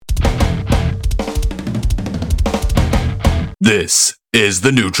This is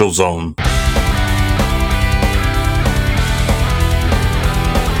the Neutral Zone.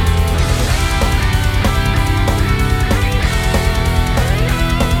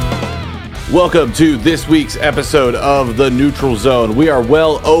 Welcome to this week's episode of the Neutral Zone. We are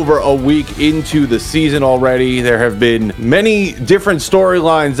well over a week into the season already. There have been many different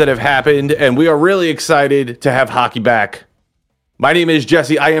storylines that have happened, and we are really excited to have hockey back. My name is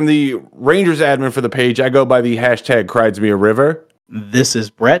Jesse. I am the Rangers admin for the page. I go by the hashtag #CriedesMeARiver. This is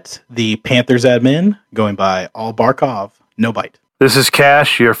Brett, the Panthers admin, going by All Barkov, no bite. This is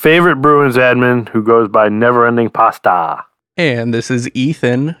Cash, your favorite Bruins admin, who goes by Neverending Pasta. And this is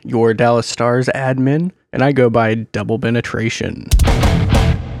Ethan, your Dallas Stars admin, and I go by Double Penetration.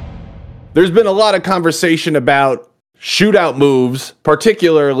 There's been a lot of conversation about shootout moves,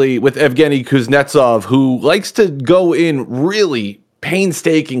 particularly with Evgeny Kuznetsov, who likes to go in really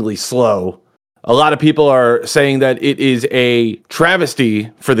painstakingly slow. A lot of people are saying that it is a travesty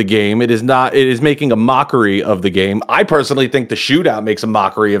for the game. It is not. It is making a mockery of the game. I personally think the shootout makes a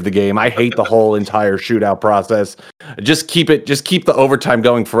mockery of the game. I hate the whole entire shootout process. Just keep the overtime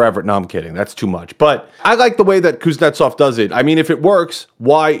going forever. No, I'm kidding. That's too much. But I like the way that Kuznetsov does it. I mean, if it works,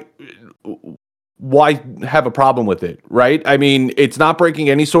 why have a problem with it, right? I mean, it's not breaking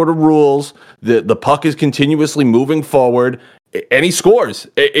any sort of rules. The puck is continuously moving forward. And he scores.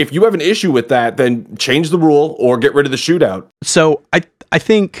 If you have an issue with that, then change the rule or get rid of the shootout. So I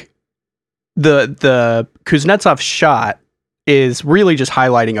think the Kuznetsov shot is really just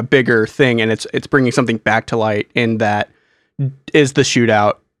highlighting a bigger thing, and it's bringing something back to light. In that, is the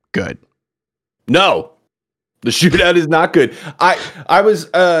shootout good? No. The shootout is not good.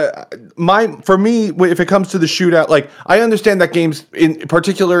 For me, if it comes to the shootout, like, I understand that games, in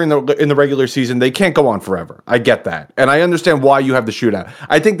particular in the regular season, they can't go on forever. I get that, and I understand why you have the shootout.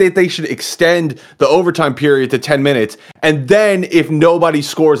 I think that they should extend the overtime period to 10 minutes, and then if nobody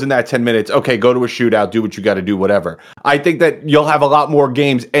scores in that 10 minutes, okay, go to a shootout, do what you got to do, whatever. I think that you'll have a lot more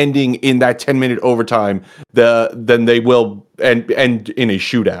games ending in that 10-minute overtime than they will end in a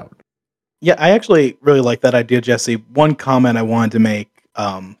shootout. Yeah, I actually really like that idea, Jesse. One comment I wanted to make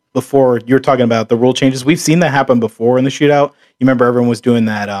before you're talking about the rule changes. We've seen that happen before in the shootout. You remember everyone was doing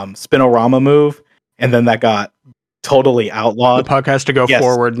that spinorama move, and then that got totally outlawed. The puck has to go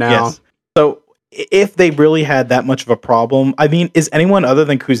forward now. Yes. So if they really had that much of a problem, I mean, is anyone other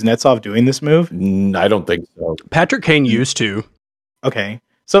than Kuznetsov doing this move? I don't think so. Patrick Kane used to. Okay.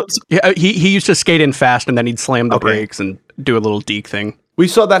 So yeah, he used to skate in fast, and then he'd slam the brakes and do a little deke thing. We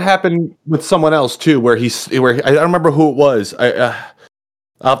saw that happen with someone else too, where I don't remember who it was. I'll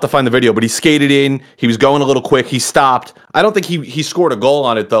have to find the video, but he skated in. He was going a little quick. He stopped. I don't think he scored a goal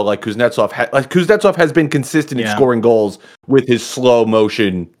on it though. Like Kuznetsov, Kuznetsov has been consistent in scoring goals with his slow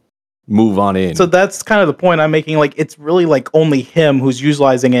motion move on in. So that's kind of the point I'm making. Like, it's really like only him who's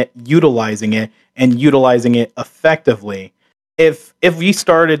utilizing it effectively. If we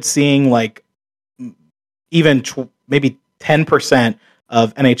started seeing like even maybe 10%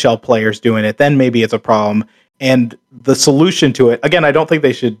 of NHL players doing it, then maybe it's a problem. And the solution to it, again, I don't think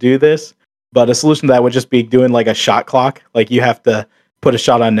they should do this, but a solution to that would just be doing like a shot clock. Like, you have to put a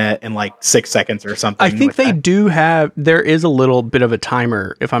shot on net in like 6 seconds or something. I think they do have, there is a little bit of a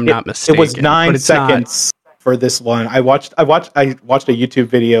timer, if I'm not mistaken. It was 9 seconds for this one. I watched a YouTube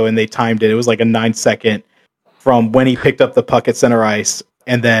video and they timed it. It was like a 9-second from when he picked up the puck at center ice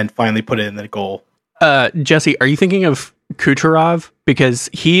and then finally put it in the goal. Jesse, are you thinking of Kucherov? Because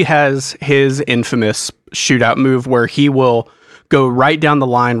he has his infamous shootout move where he will go right down the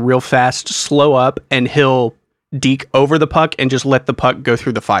line real fast, slow up, and he'll deke over the puck and just let the puck go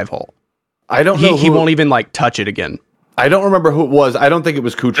through the 5-hole. I don't know. He won't even like touch it again. I don't remember who it was. I don't think it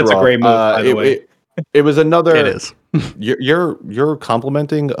was Kucherov. That's a great move, by the way. It was another. It is. You're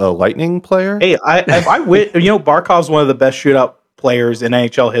complimenting a Lightning player? Hey, Barkov's one of the best shootout players in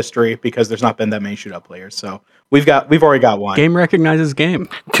NHL history because there's not been that many shootout players. So we've already got one. Game recognizes game.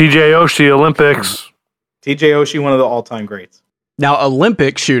 TJ Oshie, Olympics. TJ Oshie, one of the all-time greats. Now,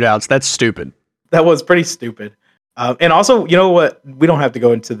 Olympic shootouts, that's stupid. That was pretty stupid. And also, you know what? We don't have to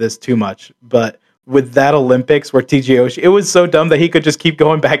go into this too much, but with that Olympics where TJ Oshie, it was so dumb that he could just keep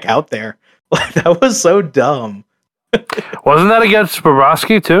going back out there. Like, that was so dumb. Wasn't that against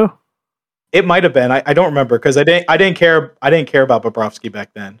Bobrovsky too? It might have been. I don't remember because I didn't care about Bobrovsky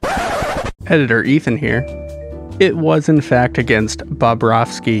back then. Editor Ethan here. It was in fact against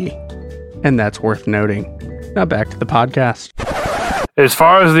Bobrovsky, and that's worth noting. Now back to the podcast. As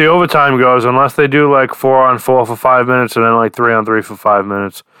far as the overtime goes, unless they do like 4-on-4 for 5 minutes and then like 3-on-3 for 5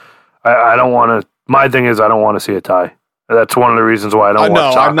 minutes, I don't want to. My thing is I don't want to see a tie. That's one of the reasons why I don't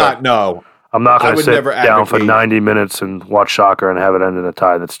watch soccer. I'm not going to sit never down for advocate- 90 minutes and watch soccer and have it end in a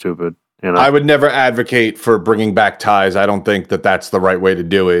tie. That's stupid. You know? I would never advocate for bringing back ties. I don't think that that's the right way to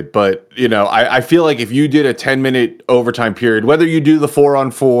do it. But, I feel like if you did a 10-minute overtime period, whether you do the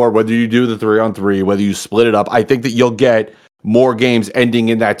 4-on-4, whether you do the 3-on-3, whether you split it up, I think that you'll get more games ending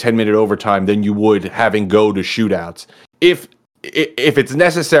in that 10-minute overtime than you would having go to shootouts. If it's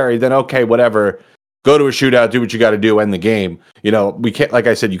necessary, then okay, whatever. Go to a shootout, do what you got to do, end the game. We can't, like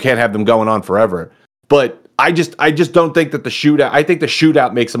I said, you can't have them going on forever. But I just don't think that the shootout. I think the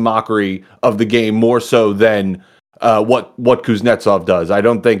shootout makes a mockery of the game more so than what Kuznetsov does. I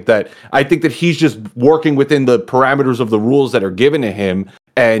think that he's just working within the parameters of the rules that are given to him,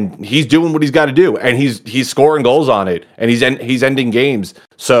 and he's doing what he's got to do, and he's scoring goals on it, and he's ending games.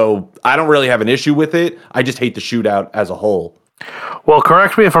 So I don't really have an issue with it. I just hate the shootout as a whole. Well,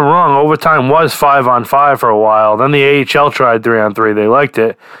 correct me if I'm wrong. Overtime was 5-on-5 for a while. Then the AHL tried 3-on-3. They liked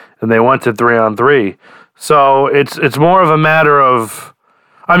it, and they went to 3-on-3. So it's more of a matter of,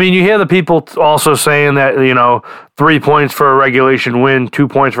 you hear the people also saying that, 3 points for a regulation win, 2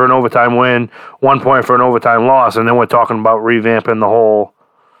 points for an overtime win, 1 point for an overtime loss, and then we're talking about revamping the whole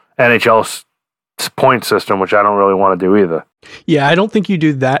NHL point system, which I don't really want to do either. Yeah, I don't think you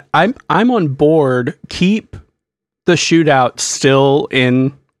do that. I'm on board. Keep the shootout still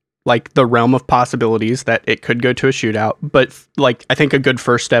in like the realm of possibilities that it could go to a shootout, but like I think a good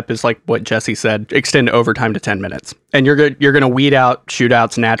first step is like what Jesse said, extend overtime to 10 minutes. And you're going to weed out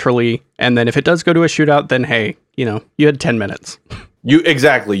shootouts naturally, and then if it does go to a shootout, then hey, you had 10 minutes.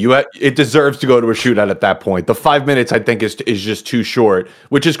 It deserves to go to a shootout at that point. The 5 minutes I think is just too short,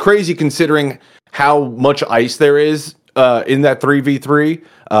 which is crazy considering how much ice there is in that 3v3.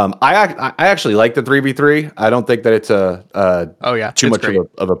 I actually like the 3v3. I don't think that it's too much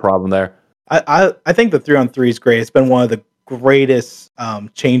of a problem there. I think the 3-on-3 is great. It's been one of the greatest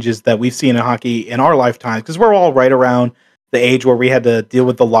changes that we've seen in hockey in our lifetimes, because we're all right around the age where we had to deal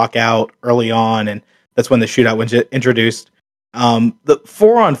with the lockout early on, and that's when the shootout was introduced. The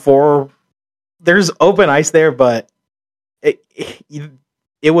 4-on-4, there's open ice there, but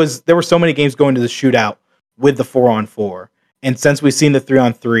there were so many games going to the shootout with the 4-on-4. And since we've seen the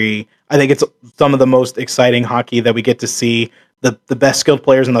 3-on-3, I think it's some of the most exciting hockey that we get to see. The best skilled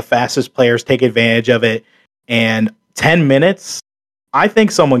players and the fastest players take advantage of it. And 10 minutes, I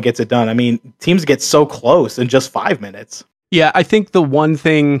think someone gets it done. Teams get so close in just 5 minutes. Yeah, I think the one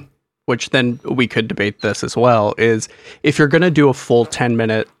thing, which then we could debate this as well, is if you're going to do a full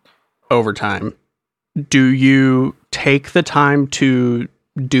 10-minute overtime, do you take the time to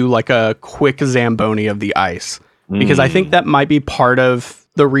do like a quick Zamboni of the ice? Because I think that might be part of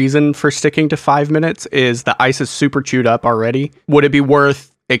the reason for sticking to 5 minutes is the ice is super chewed up already. Would it be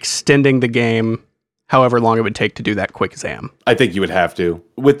worth extending the game however long it would take to do that quick Zam? I think you would have to.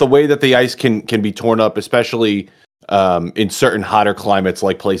 With the way that the ice can be torn up, especially in certain hotter climates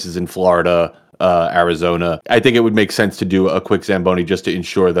like places in Florida, Arizona, I think it would make sense to do a quick Zamboni just to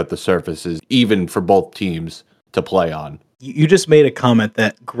ensure that the surface is even for both teams to play on. You just made a comment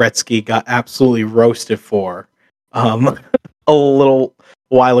that Gretzky got absolutely roasted for. A little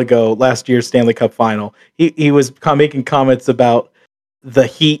while ago, last year's Stanley Cup final, he was making comments about the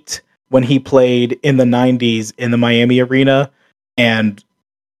Heat when he played in the 90s in the Miami arena, and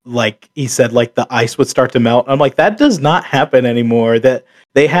like he said, like the ice would start to melt. I'm like, that does not happen anymore. That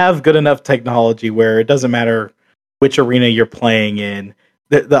they have good enough technology where it doesn't matter which arena you're playing in.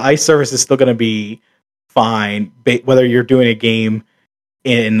 The ice surface is still going to be fine, whether you're doing a game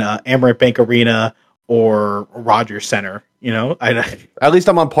in Amaranth Bank Arena or Rogers Center, At least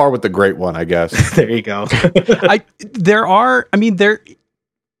I'm on par with the great one, I guess. There you go. I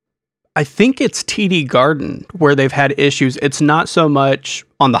think it's TD Garden where they've had issues. It's not so much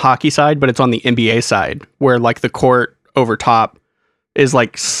on the hockey side, but it's on the NBA side where like the court over top is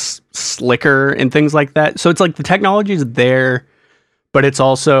like slicker and things like that. So it's like the technology is there, but it's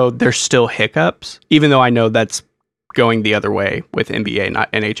also there's still hiccups, even though I know that's going the other way with NBA,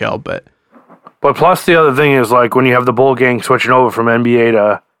 not NHL, But plus the other thing is like when you have the Bull Gang switching over from NBA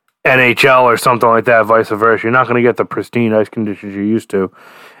to NHL or something like that, vice versa, you're not going to get the pristine ice conditions you're used to.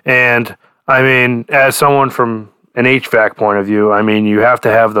 And as someone from an HVAC point of view, you have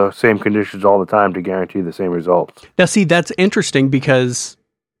to have the same conditions all the time to guarantee the same results. Now, see, that's interesting because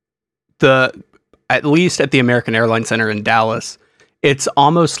at least at the American Airlines Center in Dallas, it's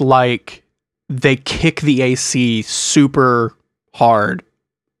almost like they kick the AC super hard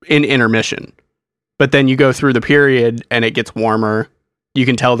in intermission. But then you go through the period and it gets warmer. You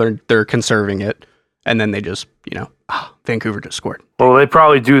can tell they're conserving it. and then they just, Vancouver just scored. Well, they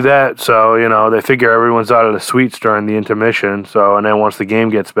probably do that, so, they figure everyone's out of the suites during the intermission, so, and then once the game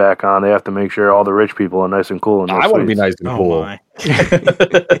gets back on, they have to make sure all the rich people are nice and cool in those I want to be suites. nice and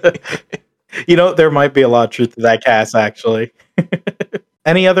cool. There might be a lot of truth to that, Cass, actually.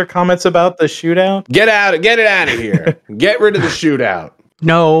 Any other comments about the shootout? Get it out of here. Get rid of the shootout.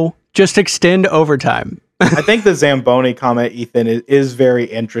 No, just extend overtime. I think the Zamboni comment, Ethan, is very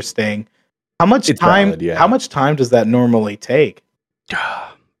interesting. How much time? Valid, yeah. How much time does that normally take?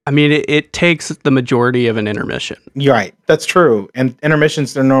 I mean, it takes the majority of an intermission. You're right. That's true. And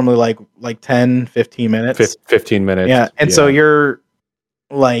intermissions, they're normally like 10, 15 minutes. 15 minutes. Yeah. And so you're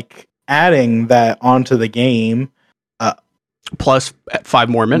like adding that onto the game. Plus 5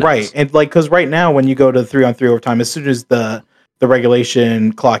 more minutes. Right. And because right now, when you go to 3-on-3 overtime, as soon as the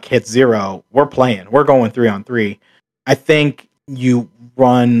regulation clock hits 0, we're playing. We're going 3-on-3. I think you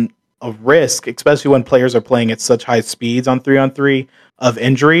run a risk, especially when players are playing at such high speeds on 3-on-3, of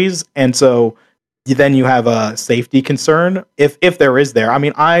injuries, and so then you have a safety concern if there is there. I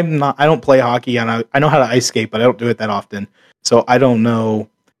mean, I don't play hockey, and I know how to ice skate, but I don't do it that often, so I don't know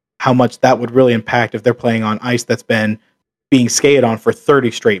how much that would really impact if they're playing on ice that's been being skated on for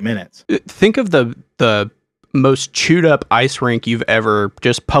 30 straight minutes. Think of the most chewed up ice rink you've ever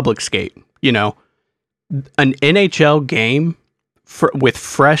just public skate. An NHL game with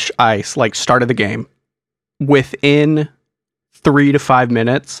fresh ice, like start of the game, within 3 to 5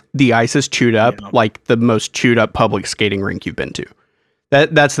 minutes, the ice is chewed up like the most chewed up public skating rink you've been to.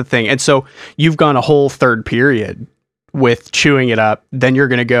 That's the thing. And so you've gone a whole third period with chewing it up. Then you're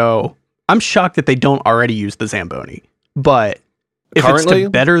going to go, I'm shocked that they don't already use the Zamboni. But if currently, it's to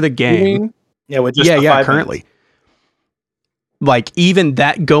better the game. With just 5 currently. minutes. Like even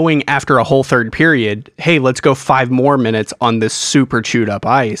that going after a whole third period, hey, let's go 5 more minutes on this super chewed up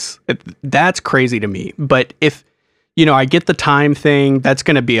ice. That's crazy to me. But if, I get the time thing, that's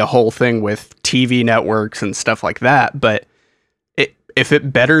going to be a whole thing with TV networks and stuff like that. But if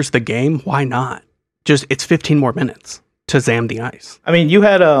it betters the game, why not? It's 15 more minutes to zam the ice. I mean, you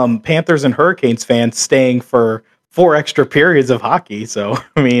had Panthers and Hurricanes fans staying for 4 extra periods of hockey. So,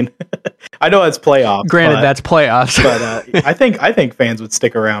 I mean, I know it's playoffs. Granted, that's playoffs. But I think fans would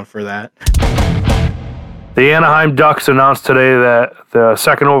stick around for that. The Anaheim Ducks announced today that the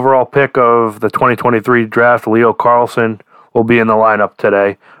second overall pick of the 2023 draft, Leo Carlson, will be in the lineup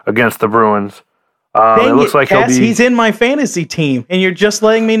today against the Bruins. It looks like Cass, he's in my fantasy team, and you're just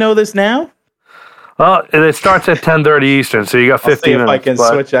letting me know this now? Well, it starts at 10:30 Eastern, so you got 15 minutes. I'll see if I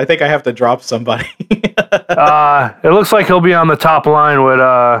can switch it. I think I have to drop somebody. It looks like he'll be on the top line with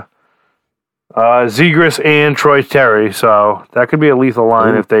Zegras and Troy Terry, so that could be a lethal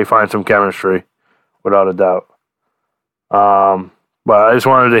line if they find some chemistry, without a doubt. But I just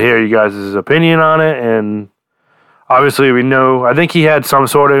wanted to hear you guys' opinion on it, and obviously we know, I think he had some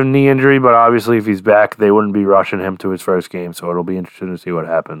sort of knee injury, but obviously if he's back, they wouldn't be rushing him to his first game, so it'll be interesting to see what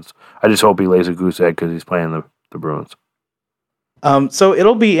happens. I just hope he lays a goose egg because he's playing the Bruins. So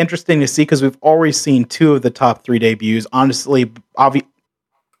it'll be interesting to see because we've already seen 2 of the top 3 debuts. Honestly,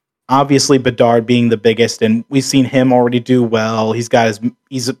 obviously Bedard being the biggest, and we've seen him already do well. He's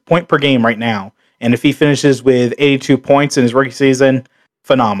a point per game right now, and if he finishes with 82 points in his rookie season,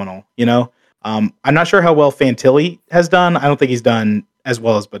 phenomenal. I'm not sure how well Fantilli has done. I don't think he's done as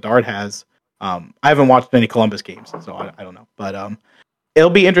well as Bedard has. I haven't watched any Columbus games, so I don't know. But it'll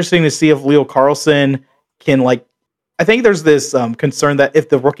be interesting to see if Leo Carlson can I think there's this concern that if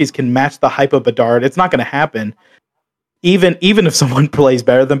the rookies can match the hype of Bedard, it's not going to happen. Even if someone plays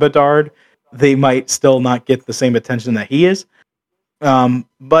better than Bedard, they might still not get the same attention that he is.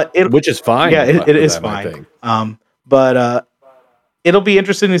 Which is fine. Yeah, it is fine. But it'll be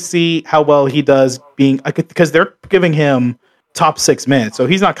interesting to see how well he does because they're giving him top 6 minutes, so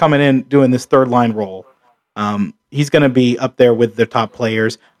he's not coming in doing this third line role. He's going to be up there with the top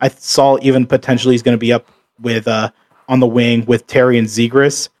players. I saw even potentially he's going to be up with on the wing with Terry and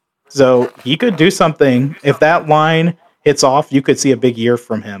Zegras. So he could do something. If that line hits off, you could see a big year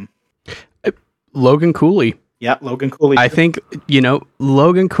from him. Logan Cooley. Yeah, Logan Cooley. I think,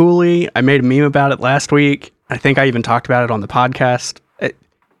 Logan Cooley, I made a meme about it last week. I think I even talked about it on the podcast.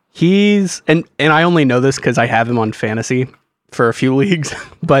 He's, and I only know this because I have him on fantasy for a few leagues,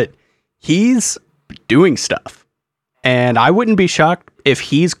 but he's doing stuff. And I wouldn't be shocked if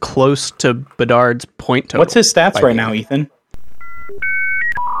he's close to Bedard's point total. What's his stats right now, Ethan?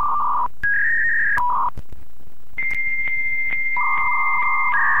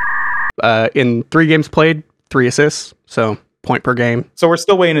 In 3 games played, 3 assists, so point per game. So we're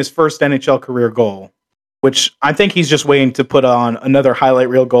still waiting his first NHL career goal, which I think he's just waiting to put on another highlight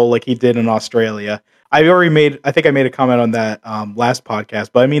reel goal like he did in Australia. I think I made a comment on that last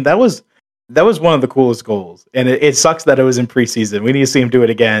podcast, but I mean that was one of the coolest goals, and it sucks that it was in preseason. We need to see him do it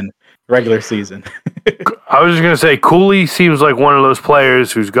again regular season. I was just gonna say, Cooley seems like one of those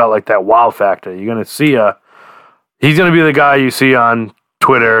players who's got like that wow factor. You're gonna see he's gonna be the guy you see on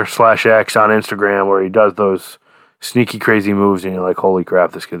Twitter/X on Instagram where he does those sneaky crazy moves, and you're like, holy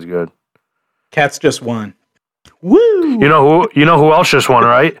crap, this kid's good. Cats just won. Woo! You know who else just won,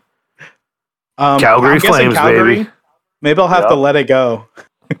 right? Calgary Flames, baby. Maybe I'll have to let it go.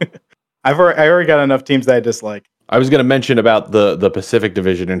 I already got enough teams that I dislike. I was going to mention about the Pacific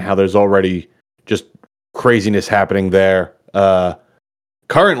Division and how there's already just craziness happening there.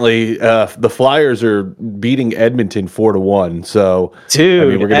 Currently, the Flyers are beating Edmonton 4-1. So,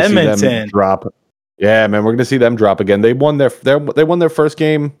 dude, we're going to Edmonton see them drop. Yeah, man, we're going to see them drop again. They won their first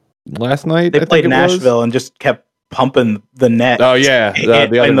game last night. They played Nashville and just kept pumping the net. Oh yeah, the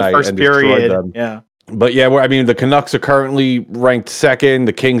other in the night first and period. Them. Yeah, but yeah, the Canucks are currently ranked second.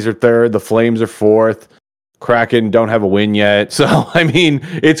 The Kings are third. The Flames are fourth. Kraken don't have a win yet. So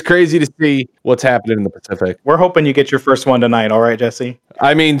it's crazy to see what's happening in the Pacific. We're hoping you get your first one tonight. All right, Jesse.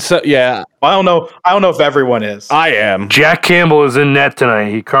 Yeah. I don't know if everyone is. I am. Jack Campbell is in net tonight.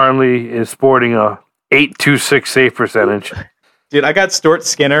 He currently is sporting a .826 save percentage. Dude, I got Stuart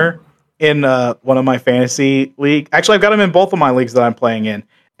Skinner in one of my fantasy league. Actually, I've got him in both of my leagues that I'm playing in,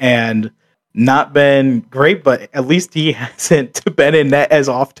 and not been great, but at least he hasn't been in net as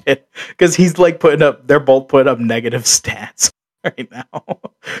often because he's like they're both putting up negative stats right now.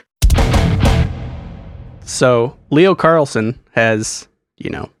 So Leo Carlson has,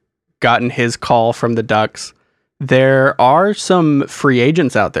 gotten his call from the Ducks. There are some free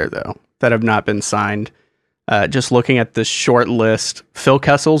agents out there though that have not been signed. Just looking at the short list, Phil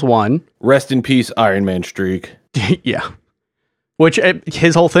Kessel's one. Rest in peace, Iron Man streak. Yeah. Which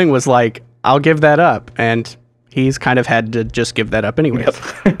his whole thing was like, I'll give that up. And he's kind of had to just give that up anyways.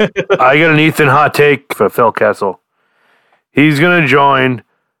 Yep. I got an Ethan hot take for Phil Kessel. He's going to join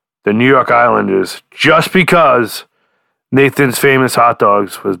the New York Islanders just because Nathan's Famous Hot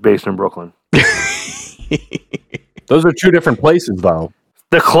Dogs was based in Brooklyn. Those are two different places, though.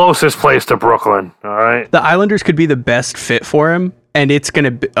 The closest place to Brooklyn, all right? The Islanders could be the best fit for him, and it's going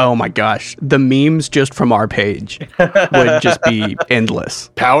to be, oh my gosh, the memes just from our page would just be endless.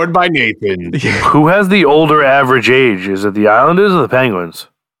 Powered by Nathan. Who has the older average age? Is it the Islanders or the Penguins?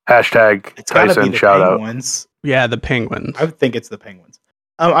 Hashtag it's gotta Tyson be the shout Penguins. out. Yeah, the Penguins. I would think it's the Penguins.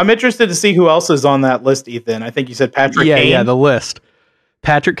 I'm interested to see who else is on that list, Ethan. I think you said Patrick Kane. Yeah, the list.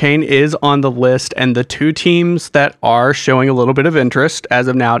 Patrick Kane is on the list, and the two teams that are showing a little bit of interest as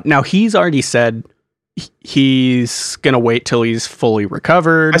of now. Now, he's already said he's going to wait till he's fully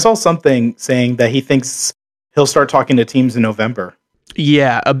recovered. I saw something saying that he thinks he'll start talking to teams in November.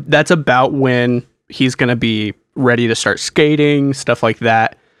 Yeah, that's about when he's going to be ready to start skating, stuff like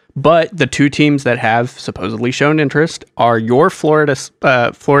that. But the two teams that have supposedly shown interest are your Florida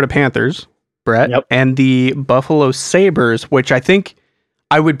Panthers, Brett, yep, and the Buffalo Sabres, which I think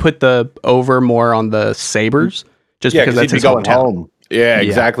I would put the over more on the Sabres just because that's his going hometown. Home. Yeah,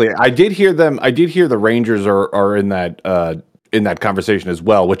 exactly. I did hear them. I did hear the Rangers are in that conversation as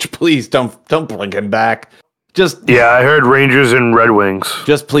well. Which please don't bring him back. I heard Rangers and Red Wings.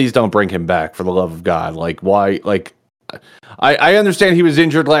 Just please don't bring him back for the love of God. Like why? Like I understand he was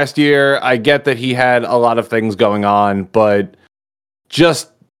injured last year. I get that he had a lot of things going on, but just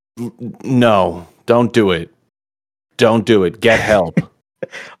no, don't do it. Don't do it. Get help.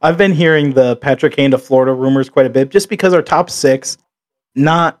 I've been hearing the Patrick Kane to Florida rumors quite a bit, just because our top six,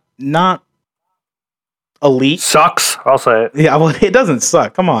 not elite. Sucks. I'll say it. Yeah, well, it doesn't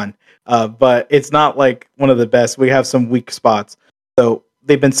suck. Come on. But it's not like one of the best. We have some weak spots. So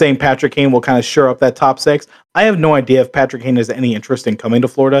they've been saying Patrick Kane will kind of shore up that top six. I have no idea if Patrick Kane has any interest in coming to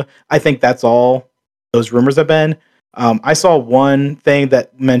Florida. I think that's all those rumors have been. I saw one thing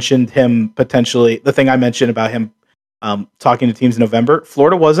that mentioned him potentially, the thing I mentioned about him talking to teams in November.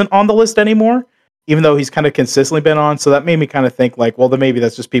 Florida wasn't on the list anymore, even though he's kind of consistently been on. So that made me kind of think like, well, then maybe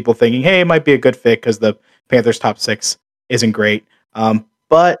that's just people thinking, hey, it might be a good fit because the Panthers top six isn't great.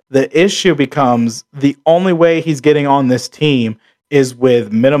 But the issue becomes the only way he's getting on this team is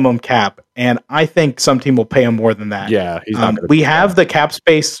with minimum cap. And I think some team will pay him more than that. Yeah. He's not we have the cap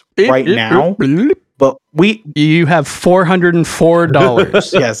space right now, but you have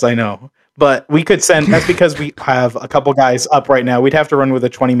 $404. Yes, I know. But we could send, that's because we have a couple guys up right now. We'd have to run with a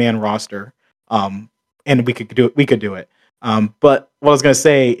 20-man roster. And we could do it. But what I was going to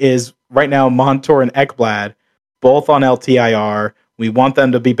say is right now, Montour and Ekblad, both on LTIR. We want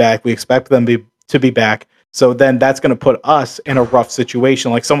them to be back. We expect them to be back. So then that's going to put us in a rough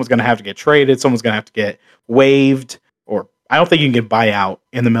situation. Like someone's going to have to get traded, someone's going to have to get waived, or I don't think you can get buyout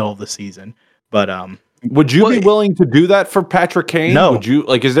in the middle of the season. But would you be willing to do that for Patrick Kane? No. Would you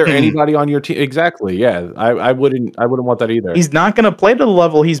is there anybody on your team? Exactly. Yeah. I wouldn't want that either. He's not going to play to the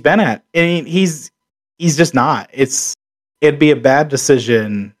level he's been at. I mean, he's just not. It'd be a bad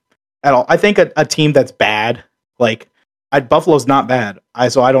decision at all. I think a team that's bad, like Buffalo's not bad. I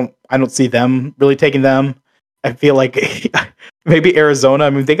don't see them really taking them. I feel like maybe Arizona. I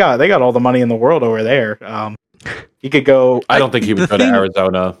mean, they got all the money in the world over there. He could go. I don't think he would go to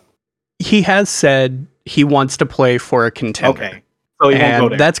Arizona. He has said he wants to play for a contender. Okay, so he won't go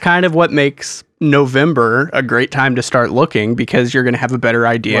there. That's kind of what makes November a great time to start looking, because you're going to have a better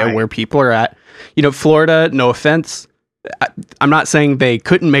idea where people are at. Florida, no offense, I'm not saying they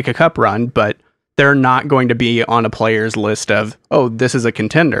couldn't make a cup run, but they're not going to be on a player's list of, oh, this is a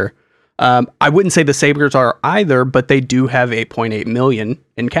contender. I wouldn't say the Sabres are either, but they do have $8.8 million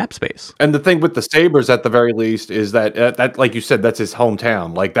in cap space. And the thing with the Sabres, at the very least, is that like you said, that's his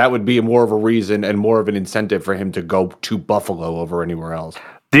hometown. Like that would be more of a reason and more of an incentive for him to go to Buffalo over anywhere else.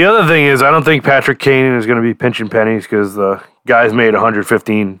 The other thing is, I don't think Patrick Kane is going to be pinching pennies because the guy's made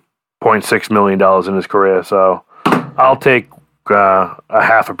 $115.6 million in his career. So I'll take a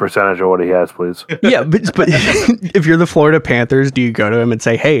 0.5% of what he has, please. Yeah, but if you're the Florida Panthers, do you go to him and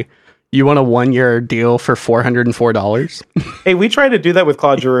say, hey, you want a 1-year deal for $404? Hey, we tried to do that with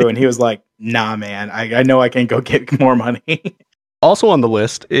Claude Giroux, and he was like, nah, man, I know I can go get more money. Also on the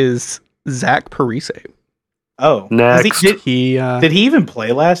list is Zach Parise. Oh, next. Did he even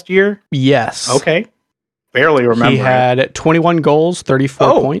play last year? Yes. Okay. Barely remember. He had 21 goals,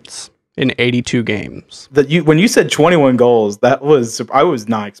 34 points in 82 games. When you said 21 goals, I was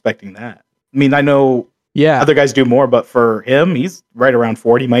not expecting that. I mean, I know other guys do more, but for him, he's right around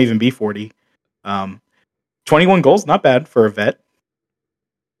 40, might even be 40. 21 goals, not bad for a vet.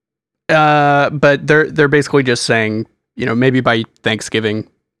 But they're basically just saying, maybe by Thanksgiving,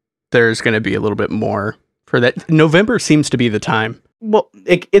 there's going to be a little bit more for that. November seems to be the time. Well,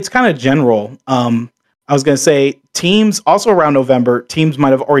 it's kind of general. I was going to say teams also around November, teams might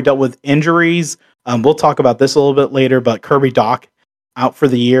have already dealt with injuries. We'll talk about this a little bit later, but Kirby Dach out for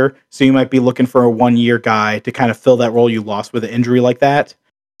the year. So you might be looking for a 1-year guy to kind of fill that role you lost with an injury like that.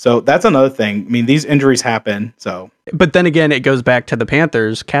 So that's another thing. I mean, these injuries happen. But then again, it goes back to the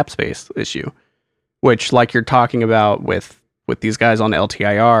Panthers cap space issue, which, like you're talking about with these guys on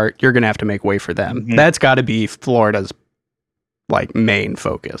LTIR, you're going to have to make way for them. Mm-hmm. That's got to be Florida's main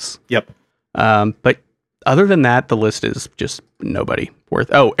focus. Yep. But other than that, the list is just nobody worth.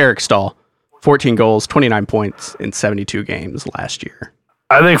 Oh, Eric Stahl, 14 goals, 29 points in 72 games last year.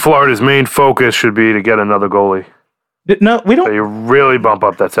 I think Florida's main focus should be to get another goalie. No, we don't. So you really bump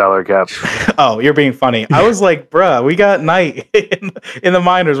up that salary cap. Oh, you're being funny. I was like, bruh, we got Knight in the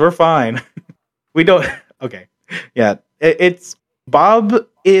minors. We're fine. We don't. Okay. Yeah. It's Bob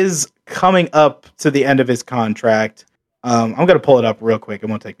is coming up to the end of his contract. I'm going to pull it up real quick. It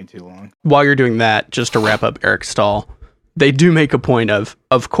won't take me too long. While you're doing that, just to wrap up Eric Stahl, they do make a point of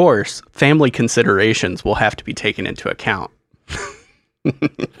course, family considerations will have to be taken into account.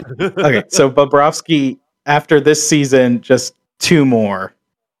 Okay, so Bobrovsky, after this season, just 2 more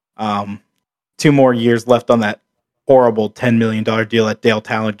years left on that horrible $10 million deal that Dale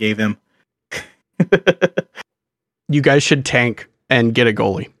Talon gave him. You guys should tank and get a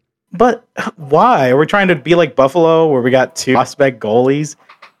goalie. But why? Are we trying to be like Buffalo where we got 2 prospect goalies?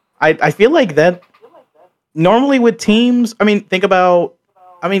 I feel like that normally with teams,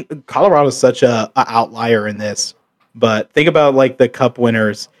 Colorado's such a outlier in this, but think about the Cup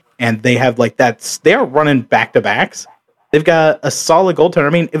winners, and they have they're running back-to-backs. They've got a solid goaltender. I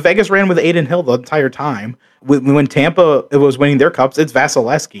mean, Vegas ran with Adin Hill the entire time. When Tampa was winning their cups, it's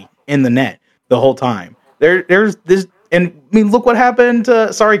Vasilevsky in the net the whole time. There's this, and look what happened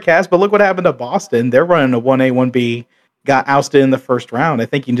to, sorry, Cass, but look what happened to Boston. They're running a 1A, 1B, got ousted in the first round. I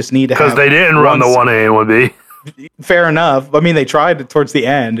think you just need to have... Because they didn't run the 1A and 1B. Fair enough. They tried towards the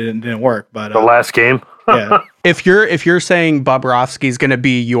end and it didn't work. But the last game? Yeah. If you're saying Bobrovsky's going to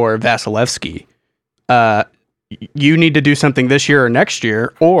be your Vasilevsky, you need to do something this year or next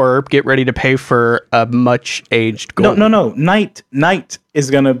year, or get ready to pay for a much aged goalie. No. Knight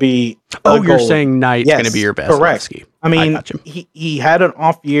is going to be. You're saying Knight's going to be your Vasilevsky. Correct. He had an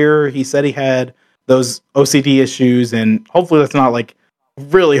off year. He said he had those OCD issues, and hopefully that's not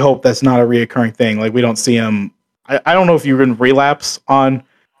really hope that's not a reoccurring thing. We don't see him. I don't know if you're going to relapse on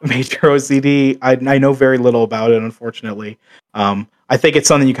major OCD. I know very little about it, unfortunately. I think it's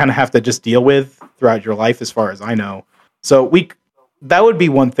something you kind of have to just deal with throughout your life, as far as I know. So that would be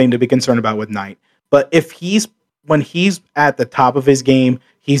one thing to be concerned about with Knight. But when he's at the top of his game,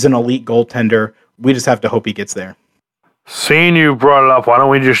 he's an elite goaltender. We just have to hope he gets there. Seeing you brought it up, why don't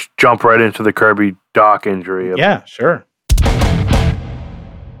we just jump right into the Kirby Dach injury? Yeah, sure.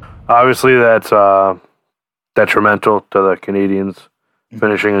 Obviously, that's detrimental to the Canadians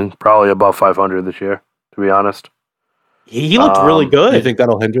finishing probably above 500 this year, to be honest. He looked really good. You think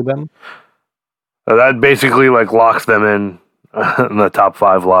that'll hinder them? That basically locks them in the top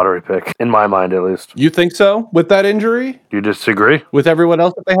 5 lottery pick, in my mind at least. You think so with that injury? Do you disagree? With everyone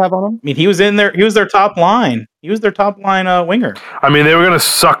else that they have on them? I mean, he was their top line. He was their top line winger. I mean, they were going to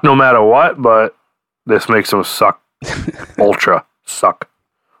suck no matter what, but this makes them suck. Ultra suckage.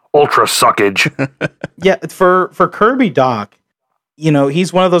 Yeah, for Kirby Dach,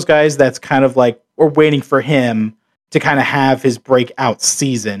 he's one of those guys that's kind of like, we're waiting for him to kind of have his breakout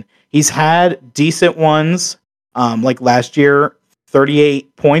season. He's had decent ones, like last year,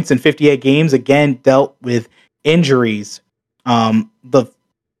 38 points in 58 games, again, dealt with injuries. The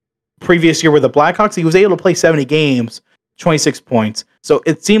previous year with the Blackhawks, he was able to play 70 games, 26 points. So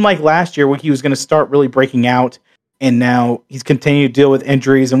it seemed like last year when he was going to start really breaking out, and now he's continued to deal with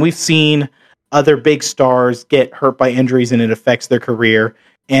injuries. And we've seen other big stars get hurt by injuries, and it affects their career.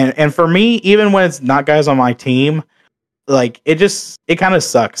 And for me, even when it's not guys on my team, it kind of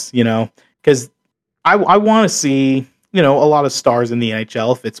sucks, because I want to see, a lot of stars in the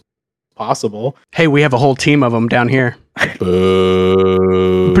NHL if it's possible. Hey, we have a whole team of them down here. I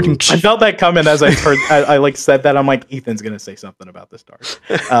felt that coming as I heard, I said that. I'm like, Ethan's going to say something about the stars.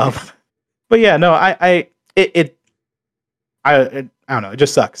 But yeah, no, I don't know. It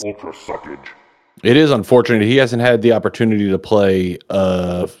just sucks. Ultra suckage. It is unfortunate. He hasn't had the opportunity to play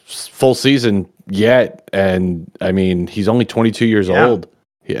a full season yet. And I mean, he's only 22 years old.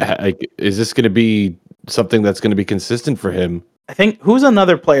 Yeah, is this going to be something that's going to be consistent for him? I think, who's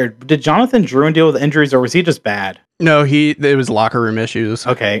another player? Did Jonathan Drouin deal with injuries, or was he just bad? No, it was locker room issues.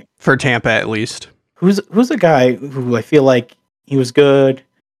 Okay. For Tampa, at least. Who's a guy who I feel like he was good,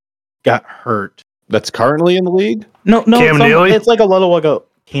 got hurt? That's currently in the league? No, Cam Neely? It's like a little while ago.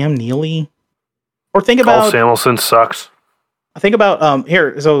 Cam Neely? Or think Paul about... Samuelson sucks. Think about,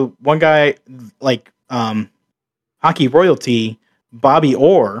 so one guy, hockey royalty, Bobby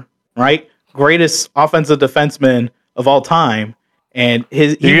Orr, right? Greatest offensive defenseman of all time. And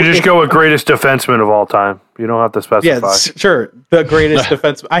you can just go with greatest defenseman of all time. You don't have to specify. Yeah, sure. The greatest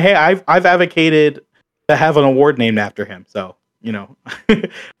defenseman. I've advocated to have an award named after him. So,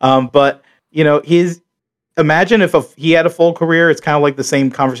 but imagine if he had a full career. It's kind of like the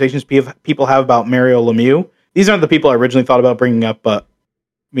same conversations people have about Mario Lemieux. These aren't the people I originally thought about bringing up, but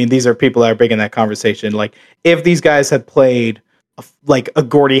I mean, these are people that are big in that conversation. Like, if these guys had played a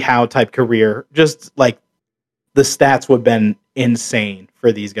Gordie Howe type career, just like the stats would have been insane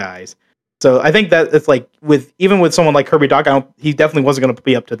for these guys. So I think that it's like with someone like Kirby Dach, he definitely wasn't going to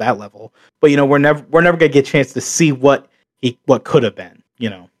be up to that level. But we're never going to get a chance to see what could have been.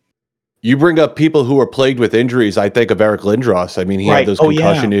 You bring up people who are plagued with injuries. I think of Eric Lindros. I mean, he had those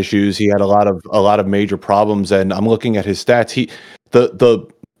concussion issues. He had a lot of major problems. And I'm looking at his stats. The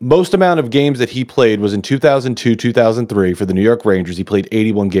most amount of games that he played was in 2002, 2003 for the New York Rangers. He played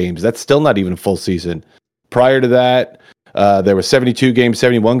 81 games. That's still not even a full season. Prior to that, there were 72 games,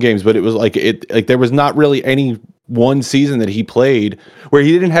 71 games, but it was there was not really any one season that he played where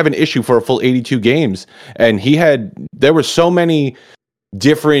he didn't have an issue for a full 82 games. And there were so many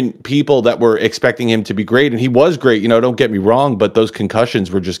different people that were expecting him to be great, and he was great, don't get me wrong, but those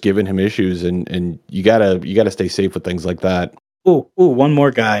concussions were just giving him issues, and you gotta stay safe with things like that. Ooh, one more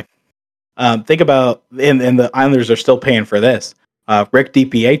guy. Think about, and the Islanders are still paying for this. Rick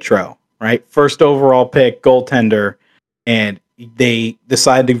DiPietro, right? First overall pick, goaltender, and they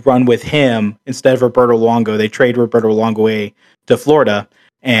decided to run with him instead of Roberto Luongo. They trade Roberto Luongo away to Florida,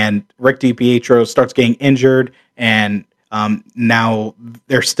 and Rick DiPietro starts getting injured, and now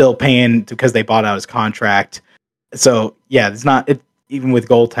they're still paying because they bought out his contract. So yeah, it's not even with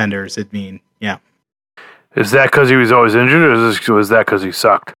goaltenders. Yeah. Is that because he was always injured, or was that because he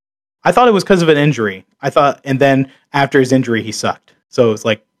sucked? I thought it was because of an injury. And then after his injury, he sucked. So it's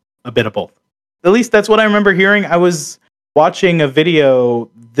like a bit of both. At least that's what I remember hearing. I was watching a video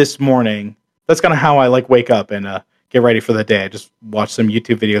this morning. That's kind of how I wake up and get ready for the day. I just watch some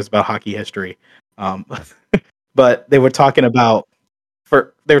YouTube videos about hockey history. But they were talking about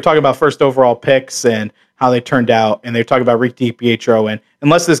first overall picks and how they turned out, and they were talking about Rick DiPietro, and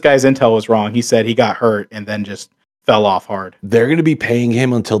unless this guy's intel was wrong, he said he got hurt and then just fell off hard. They're going to be paying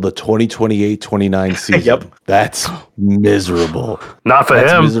him until the 2028-29 season. Yep. That's miserable. Not for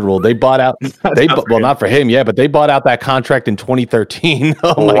him. Miserable. They bought out not for him, yeah, but they bought out that contract in 2013.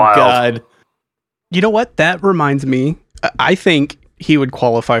 Oh my God. You know what? That reminds me. I think he would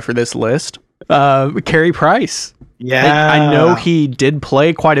qualify for this list. Carey Price. Yeah. I know he did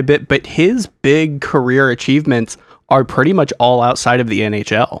play quite a bit, but his big career achievements are pretty much all outside of the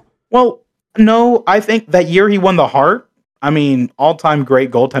NHL. Well, no, I think that year he won the Hart. I mean, all-time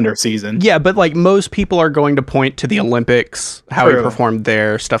great goaltender season. Yeah, but like most people are going to point to the Olympics, how he performed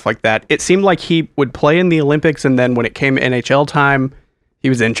there, stuff like that. It seemed like he would play in the Olympics, and then when it came NHL time, he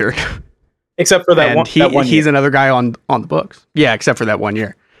was injured. Except for that one year. He's another guy on the books. Yeah, except for that 1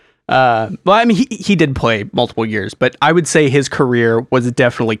 year. Well, I mean, he did play multiple years, but I would say his career was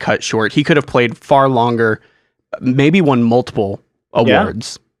definitely cut short. He could have played far longer, maybe won multiple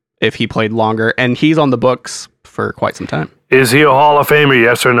awards if he played longer, and he's on the books for quite some time. Is he a Hall of Famer,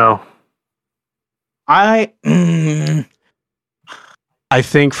 yes or no? I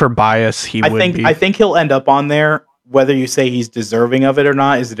think for bias, he would be. I think he'll end up on there. Whether you say he's deserving of it or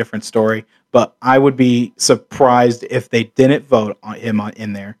not is a different story. But I would be surprised if they didn't vote on him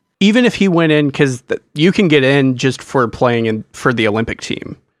in there. Even if he went in, because you can get in just for playing in for the Olympic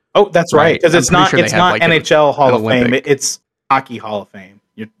team. Oh, that's right. Because it's not like NHL Hall of Fame. It's Hockey Hall of Fame.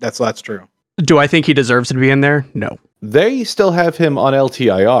 That's true. Do I think he deserves to be in there? No. They still have him on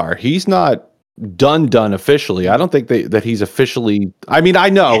LTIR. He's not done officially. I don't think that he's officially. I mean, I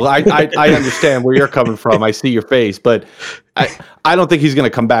know. I understand where you're coming from. I see your face, but I don't think he's going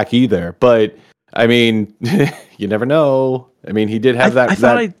to come back either. But I mean, you never know. I mean, he did have that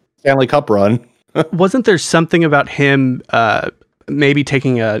Stanley Cup run. Wasn't there something about him maybe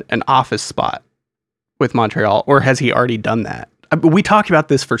taking an office spot with Montreal, or has he already done that? We talked about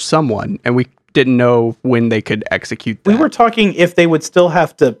this for someone, and we didn't know when they could execute that. We were talking if they would still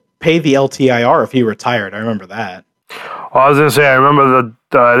have to pay the LTIR if he retired. I remember that. Well, I was going to say, I remember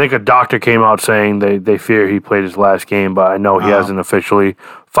I think a doctor came out saying they fear he played his last game, but I know he hasn't officially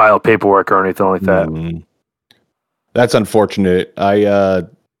filed paperwork or anything like that. Mm-hmm. That's unfortunate.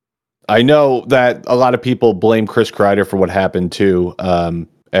 I know that a lot of people blame Chris Kreider for what happened too.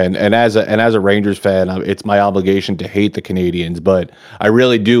 And as a Rangers fan, it's my obligation to hate the Canadians, but I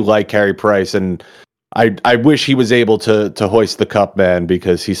really do like Carey Price, and I wish he was able to hoist the cup, man,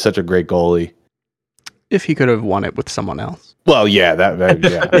 because he's such a great goalie. If he could have won it with someone else. Well, yeah,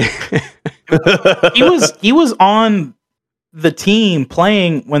 yeah. He was on the team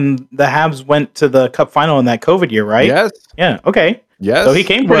playing when the Habs went to the Cup final in that COVID year, right? Yes. Yeah. Okay. Yes. So he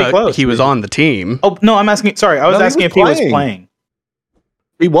came pretty close. He was on the team. Oh no, I'm asking. Sorry, I was asking if he was playing.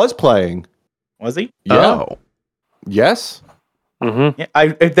 He was playing. Was he? Yeah. Oh. Yes. Mm-hmm.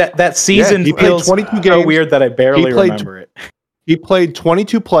 Yeah, that season he feels 22 so games. weird that I barely remember it. He played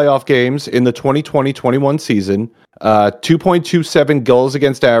 22 playoff games in the 2020-21 season, 2.27 goals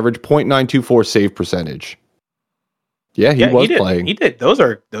against average, .924 save percentage. Yeah, he was playing. He did. Those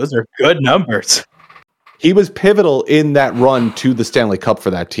are good numbers. He was pivotal in that run to the Stanley Cup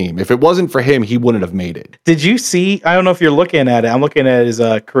for that team. If it wasn't for him, he wouldn't have made it. Did you see? I don't know if you're looking at it. I'm looking at his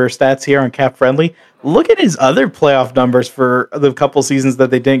career stats here on Cap Friendly. Look at his other playoff numbers for the couple seasons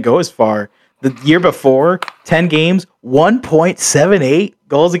that they didn't go as far. The year before, 10 games, 1.78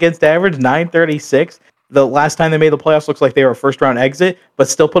 goals against average, 936. The last time they made the playoffs looks like they were a first-round exit, but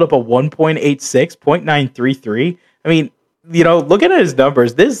still put up a 1.86, .933. I mean, looking at his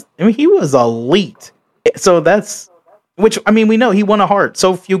numbers, he was elite. So which, I mean, we know he won a Hart.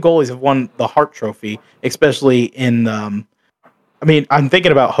 So few goalies have won the Hart Trophy, especially in, I'm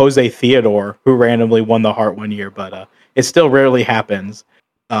thinking about Jose Theodore, who randomly won the Hart 1 year, but it still rarely happens.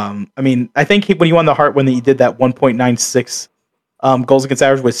 I think when he won the Hart, when he did that 1.96 goals against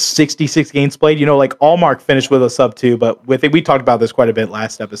average with 66 games played, like Allmark finished with a sub 2, but we talked about this quite a bit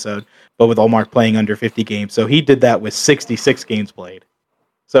last episode, but with Allmark playing under 50 games. So he did that with 66 games played.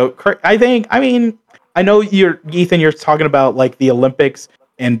 So I know Ethan, you're talking about like the Olympics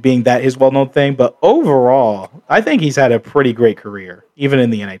and being that his well-known thing, but overall, I think he's had a pretty great career, even in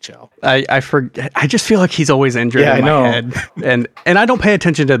the NHL. I just feel like he's always injured in my head, and I don't pay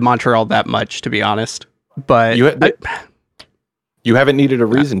attention to Montreal that much, to be honest. But you haven't needed a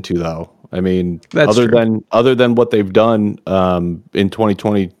reason to, though. I mean, that's other than what they've done in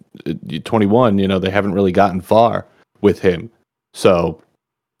 2020, 21, they haven't really gotten far with him. So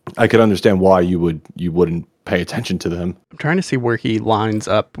I could understand why you wouldn't pay attention to them. I'm trying to see where he lines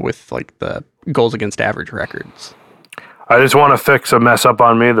up with like the goals against average records. I just want to fix a mess up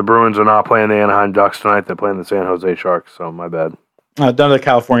on me. The Bruins are not playing the Anaheim Ducks tonight. They're playing the San Jose Sharks, so my bad. Another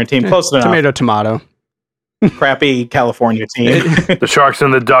California team. Close enough. Tomato. Crappy California team. The Sharks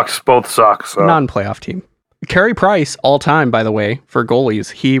and the Ducks both suck. So. Non-playoff team. Carey Price, all time, by the way, for goalies,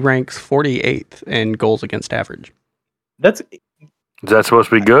 he ranks 48th in goals against average. Is that supposed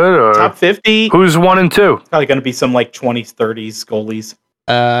to be good? Or Top 50. who's 1 and 2? Probably going to be some like 20s, 30s goalies.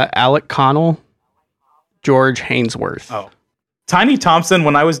 Alec Connell, George Hainsworth. Oh. Tiny Thompson,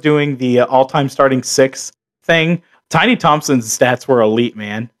 when I was doing the all-time starting 6 thing, Tiny Thompson's stats were elite,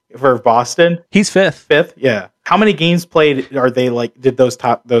 man. For Boston. He's fifth. Fifth? Yeah. How many games played are they like, did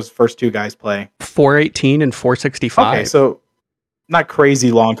those first 2 guys play? 418 and 465. Okay, so not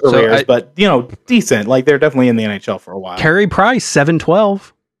crazy long careers, but, decent. Like, they're definitely in the NHL for a while. Carey Price,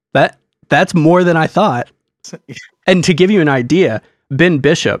 712. That's more than I thought. And to give you an idea, Ben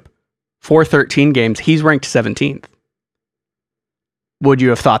Bishop, 413 games, he's ranked 17th. Would you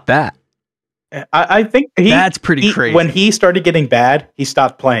have thought that? I think that's pretty crazy. When he started getting bad, he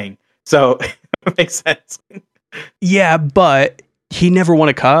stopped playing. So it makes sense. Yeah, but he never won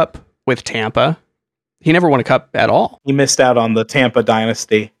a cup with Tampa. He never won a cup at all. He missed out on the Tampa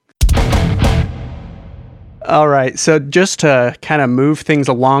dynasty. All right, so just to kind of move things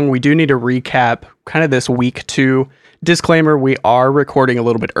along, we do need to recap kind of this week 2. Disclaimer, we are recording a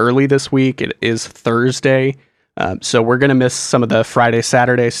little bit early this week. It is Thursday, so we're going to miss some of the Friday,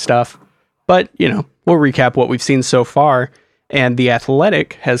 Saturday stuff. But, we'll recap what we've seen so far. And The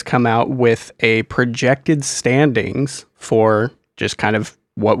Athletic has come out with a projected standings for just kind of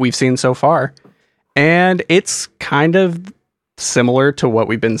what we've seen so far. And it's kind of similar to what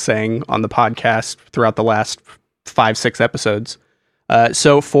we've been saying on the podcast throughout the last 5-6 episodes.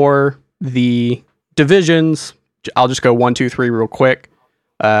 So for the divisions, I'll just go 1, 2, 3 real quick.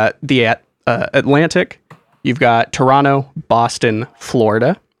 The Atlantic, you've got Toronto, Boston,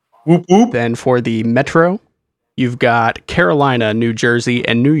 Florida. Whoop, whoop. Then for the Metro, you've got Carolina, New Jersey,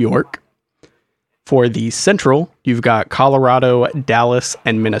 and New York. For the Central, you've got Colorado, Dallas,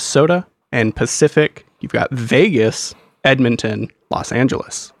 and Minnesota. And Pacific, you've got Vegas, Edmonton, Los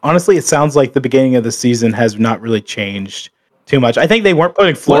Angeles. Honestly, it sounds like the beginning of the season has not really changed too much. I think they weren't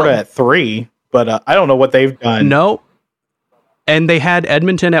putting Florida at 3, but I don't know what they've done. No. And they had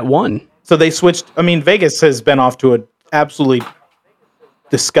Edmonton at 1. So they switched. I mean, Vegas has been off to an absolutely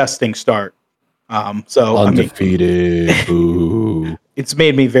disgusting start. Undefeated. Ooh. It's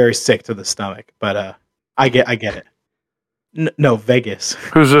made me very sick to the stomach, but I get it. No, Vegas.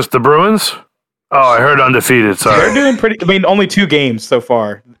 Who's this? The Bruins? Oh, I heard undefeated. Sorry. They're doing pretty. I mean, only 2 games so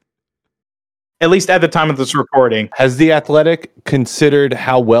far. At least at the time of this recording. Has The Athletic considered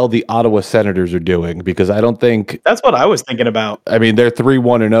how well the Ottawa Senators are doing? Because I don't think... That's what I was thinking about. I mean, they're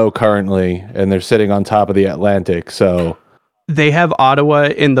 3-1-0 currently, and they're sitting on top of the Atlantic, so... They have Ottawa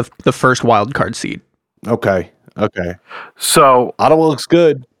in the first wild card seed. Okay. So Ottawa looks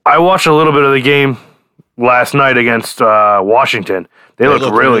good. I watched a little bit of the game last night against Washington. They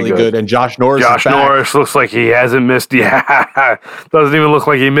look really good. And Josh Norris looks like he hasn't missed. Yeah, doesn't even look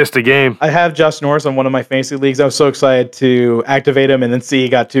like he missed a game. I have Josh Norris on one of my fantasy leagues. I was so excited to activate him and then see he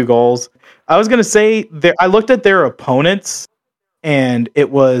got 2 goals. I was going to say, I looked at their opponents, and it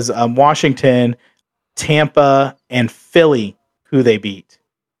was Washington, Tampa, and Philly who they beat.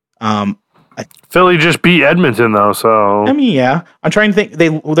 Philly just beat Edmonton, though, so... I mean, yeah. I'm trying to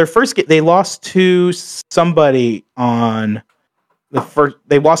think. Their first game, they lost to somebody on the first...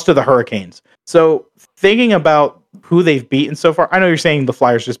 They lost to the Hurricanes. So, thinking about who they've beaten so far, I know you're saying the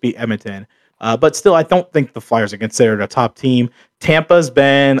Flyers just beat Edmonton, but still, I don't think the Flyers are considered a top team. Tampa's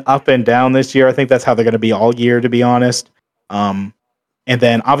been up and down this year. I think that's how they're going to be all year, to be honest. And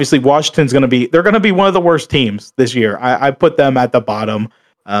then, obviously, Washington's going to be... They're going to be one of the worst teams this year. I put them at the bottom.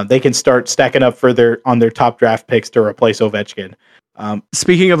 They can start stacking up on their top draft picks to replace Ovechkin.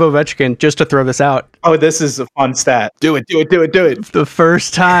 Speaking of Ovechkin, just to throw this out. Oh, this is a fun stat. Do it. The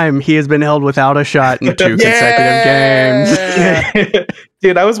first time he has been held without a shot in 2 consecutive games.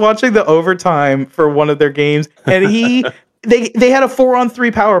 Dude, I was watching the overtime for one of their games, and they had a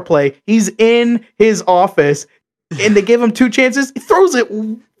 4-on-3 power play. He's in his office, and they give him 2 chances. He throws it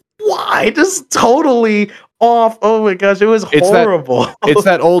wide, just totally off. Oh my gosh, it was horrible. It's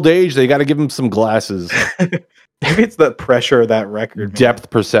that old age. They got to give him some glasses. Maybe it's the pressure of that record. Depth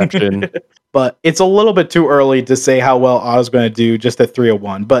perception. But it's a little bit too early to say how well Ottawa's going to do just at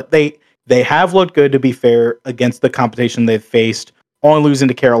 3-1. But they have looked good, to be fair, against the competition they've faced, only losing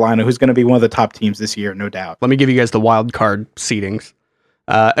to Carolina, who's going to be one of the top teams this year, no doubt. Let me give you guys the wild card seedings.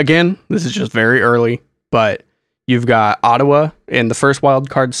 Again, this is just very early, but you've got Ottawa in the first wild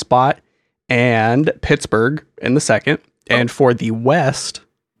card spot and Pittsburgh in the second. And for the West,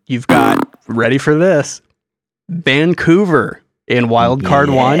 you've got, ready for this, Vancouver in wild card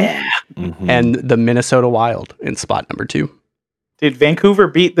 1 and the Minnesota Wild in spot number 2. Dude, Vancouver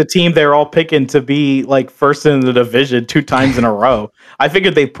beat the team they're all picking to be like first in the division 2 times in a row. I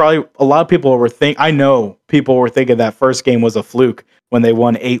figured a lot of people were I know people were thinking that first game was a fluke when they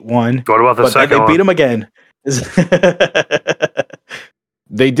won 8-1. What about the second they one? beat them again.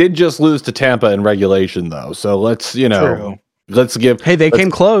 They did just lose to Tampa in regulation, though. So let's give. Hey, they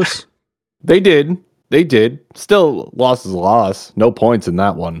came close. They did. Still, loss is a loss. No points in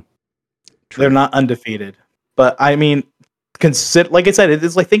that one. They're not undefeated. But I mean, like I said,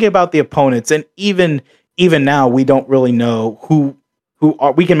 it's like thinking about the opponents, and even now, we don't really know who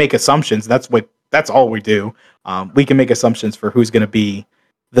are. We can make assumptions. That's all we do. We can make assumptions for who's going to be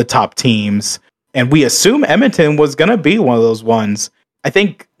the top teams, and we assume Edmonton was going to be one of those ones. I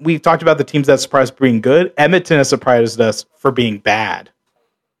think we've talked about the teams that surprised for being good. Edmonton has surprised us for being bad.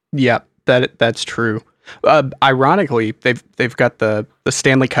 Yeah, that's true. Ironically, they've got the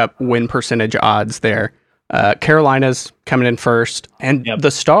Stanley Cup win percentage odds there. Carolina's coming in first, and the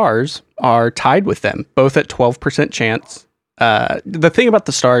Stars are tied with them, both at 12% chance. The thing about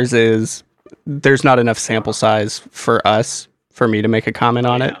the Stars is there's not enough sample size for me to make a comment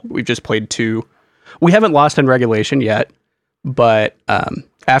on it. We've just played 2. We haven't lost in regulation yet, but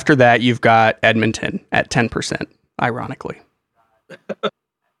after that, you've got Edmonton at 10%, ironically.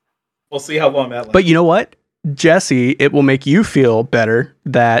 We'll see how long that lasts. But you know what, Jesse, it will make you feel better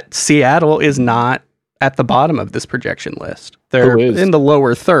that Seattle is not at the bottom of this projection list. They're in the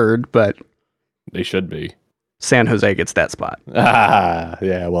lower third, but they should be. San Jose gets that spot.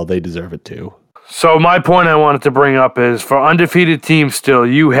 Yeah, well, they deserve it too. So my point I wanted to bring up is for undefeated teams still,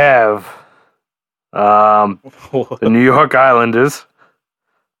 you have the New York Islanders,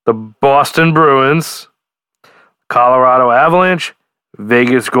 the Boston Bruins, Colorado Avalanche,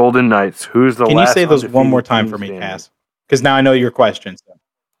 Vegas Golden Knights. Who's the last? Can you say those one more time for me, Cass? Because now I know your questions.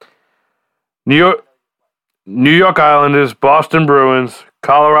 New York Islanders, Boston Bruins,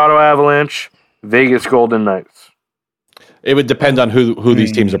 Colorado Avalanche, Vegas Golden Knights. It would depend on who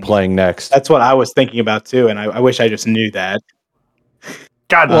these teams are playing next. That's what I was thinking about too, and I wish I just knew that.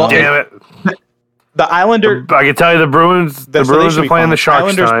 God damn it! The Islanders. I can tell you the Bruins. The Bruins are playing the Sharks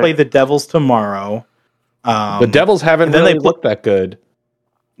Islanders tonight. play the Devils tomorrow. The Devils haven't really looked that good.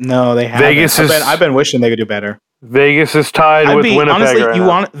 No, they haven't. I've been wishing they could do better. Vegas is tied with Winnipeg. Honestly, right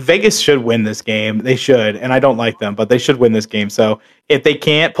now. Vegas should win this game. They should, and I don't like them, but they should win this game. So if they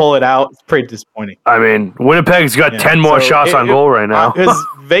can't pull it out, it's pretty disappointing. I mean, Winnipeg's got 10 more shots on goal right now. Because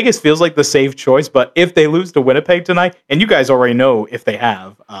Vegas feels like the safe choice, but if they lose to Winnipeg tonight, and you guys already know if they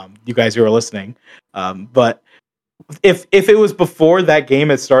have, you guys who are listening, but if it was before that game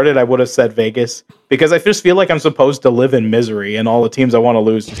had started, I would have said Vegas, because I just feel like I'm supposed to live in misery, and all the teams I want to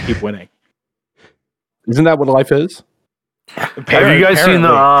lose just keep winning. Isn't that what life is? Have you guys seen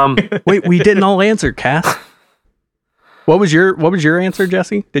the Wait, we didn't all answer, Cass. What was your answer,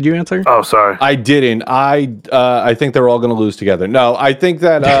 Jesse? Did you answer? Oh, sorry. I didn't. I think they're all going to lose together. No, I think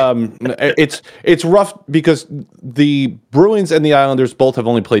that it's rough because the Bruins and the Islanders both have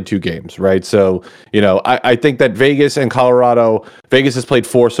only played 2 games, right? So, I think that Vegas and Colorado, Vegas has played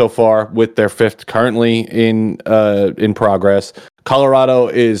 4 so far with their 5th currently in progress. Colorado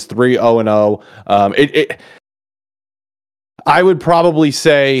is 3-0-0. I would probably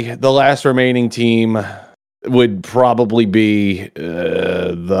say the last remaining team would probably be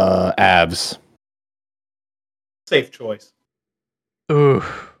the Avs. Safe choice. Ooh,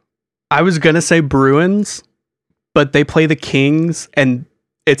 I was gonna say Bruins, but they play the Kings, and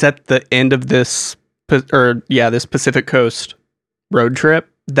it's at the end of this Pacific Coast road trip.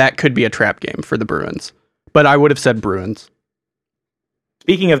 That could be a trap game for the Bruins, but I would have said Bruins.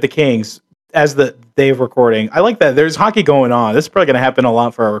 Speaking of the Kings, as the day of recording, I like that there's hockey going on. This is probably going to happen a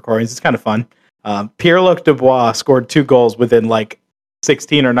lot for our recordings. It's kind of fun. Pierre-Luc Dubois scored 2 goals within like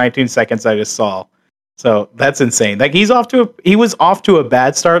 16 or 19 seconds. I just saw, so that's insane. Like he was off to a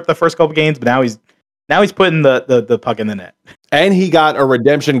bad start the first couple games, but now he's putting the puck in the net. And he got a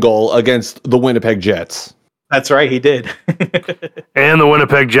redemption goal against the Winnipeg Jets. That's right, he did. And the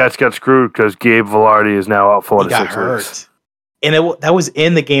Winnipeg Jets got screwed because Gabe Velarde is now out 4 to 6 weeks. And that was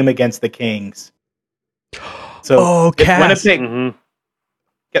in the game against the Kings. So, Cass. Winnipeg. Mm-hmm.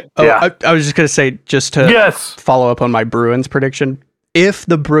 I was just going to say, just to follow up on my Bruins prediction, if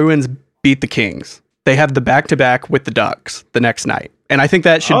the Bruins beat the Kings, they have the back-to-back with the Ducks the next night. And I think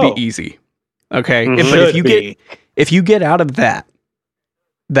that should be easy. Okay? Mm-hmm. But if you get out of that,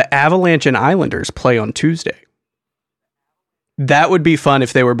 the Avalanche and Islanders play on Tuesday. That would be fun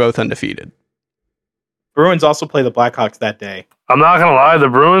if they were both undefeated. Bruins also play the Blackhawks that day. I'm not going to lie, the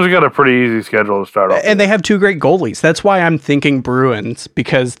Bruins got a pretty easy schedule to start off. And they have 2 great goalies. That's why I'm thinking Bruins,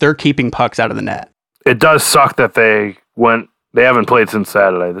 because they're keeping pucks out of the net. It does suck that they went They haven't played since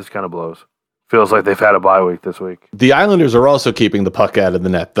Saturday. This kind of blows. Feels like they've had a bye week this week. The Islanders are also keeping the puck out of the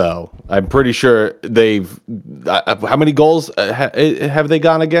net, though. I'm pretty sure they've. How many goals have they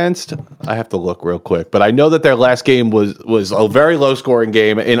gone against? I have to look real quick, but I know that their last game was a very low scoring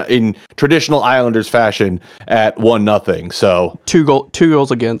game in traditional Islanders fashion at 1-0. So two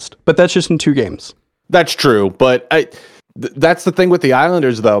goals against, but that's just in 2 games. That's true, but that's the thing with the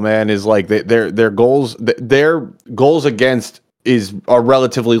Islanders, though, man. Is like their goals against are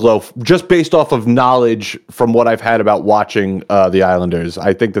relatively low, just based off of knowledge from what I've had about watching the Islanders.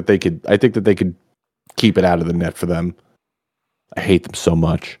 I think that they could keep it out of the net for them. I hate them so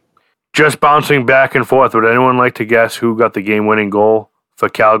much. Just bouncing back and forth. Would anyone like to guess who got the game-winning goal for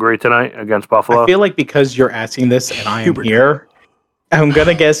Calgary tonight against Buffalo? I feel like because you're asking this and I am here, I'm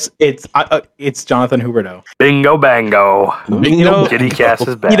gonna guess it's Jonathan Huberdeau. Bingo bango. Bingo. Kitty Cass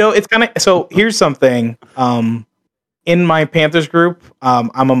is back. It's kind of so. Here's something. In my Panthers group,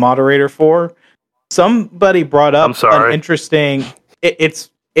 I'm a moderator for. Somebody brought up an interesting.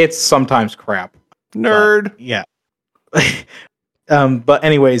 It's sometimes crap. Nerd. But, yeah. But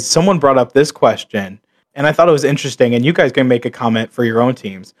anyways, someone brought up this question, and I thought it was interesting. And you guys can make a comment for your own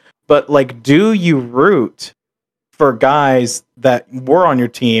teams. But like, do you root for guys that were on your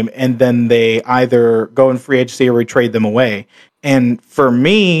team and then they either go in free agency or we trade them away? And for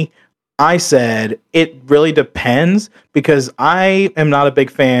me, I said it really depends because I am not a big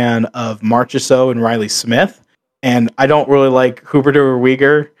fan of Marchessault and Riley Smith, and I don't really like Huberdeau or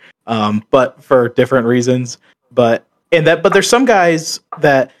Uyghur, but for different reasons. But there's some guys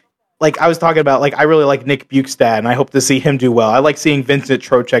that, like I was talking about, like I really like Nick Bukestad, and I hope to see him do well. I like seeing Vincent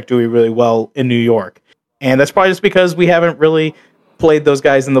Trocheck doing really well in New York, and that's probably just because we haven't really played those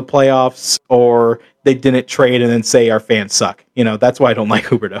guys in the playoffs, or they didn't trade and then say our fans suck. That's why I don't like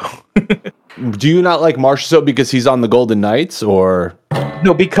Huberdeau. Do you not like Marchessault because he's on the Golden Knights, or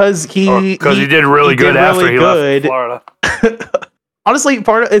no? Because he did really good after he left Florida. Honestly,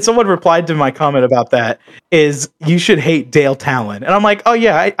 someone replied to my comment about that is you should hate Dale Talon, and I'm like, oh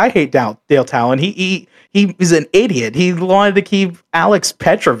yeah, I hate Dale Talon. He is an idiot. He wanted to keep Alex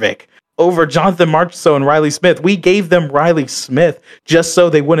Petrovic over Jonathan Marchessault and Riley Smith. We gave them Riley Smith just so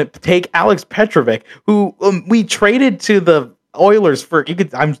they wouldn't take Alex Petrovic, who we traded to the Oilers for.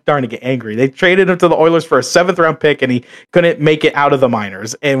 I'm starting to get angry. They traded him to the Oilers for a 7th round pick, and he couldn't make it out of the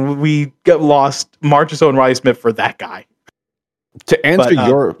minors. And we lost Marchessault and Riley Smith for that guy. To answer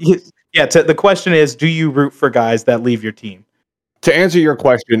the question is, do you root for guys that leave your team? To answer your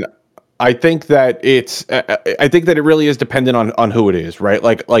question, I think that it really is dependent on who it is, right?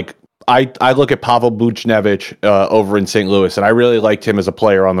 Like I look at Pavel Buchnevich over in St. Louis, and I really liked him as a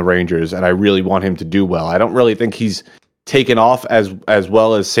player on the Rangers, and I really want him to do well. I don't really think he's taken off as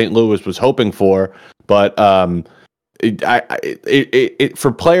well as St. Louis was hoping for, but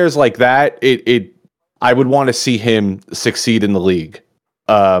for players like that, I would want to see him succeed in the league.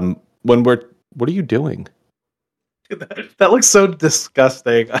 What are you doing? That looks so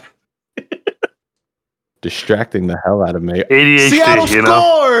disgusting. Distracting the hell out of me. ADHD, Seattle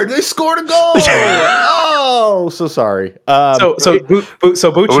scored. They scored a goal. Oh, so sorry. So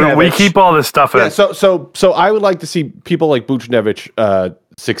Buchnevich. We keep all this stuff in. Yeah, so I would like to see people like Buchnevich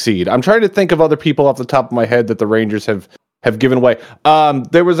succeed. I'm trying to think of other people off the top of my head that the Rangers have given away.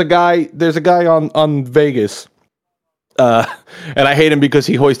 There's a guy on Vegas. And I hate him because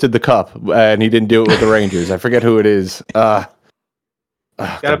he hoisted the cup and he didn't do it with the Rangers. I forget who it is.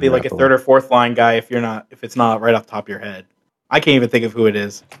 It's got to be like a 3rd or 4th line guy if it's not right off the top of your head. I can't even think of who it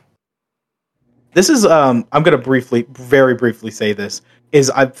is. This is I'm going to very briefly say this is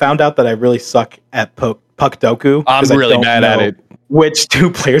I've found out that I really suck at puck doku. I'm really bad at it. Which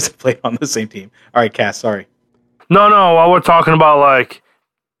 2 players have played on the same team? All right, Cass, sorry. No, while we're talking about like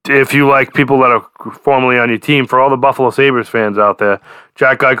if you like people that are formerly on your team, for all the Buffalo Sabres fans out there,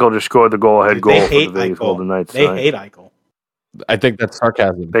 Jack Eichel just scored the goal-ahead goal for the Vegas Golden Knights. They hate Eichel. I think that's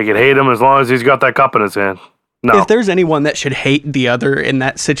sarcasm. They can hate him as long as he's got that cup in his hand. No. If there's anyone that should hate the other in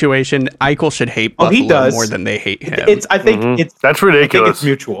that situation, Eichel should hate Buffalo more than they hate him. That's ridiculous. I think it's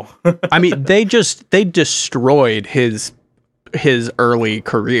mutual. I mean, they destroyed his early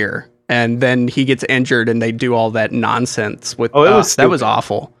career, and then he gets injured, and they do all that nonsense with. That was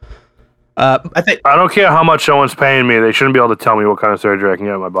awful. I don't care how much someone's paying me. They shouldn't be able to tell me what kind of surgery I can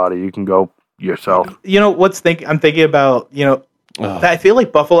get in my body. You can go yourself. I'm thinking about. I feel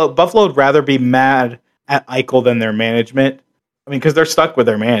like Buffalo would rather be mad at Eichel than their management. I mean, because they're stuck with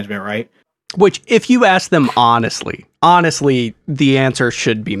their management, right? Which, if you ask them honestly, the answer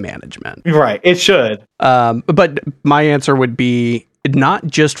should be management. Right, it should. But my answer would be not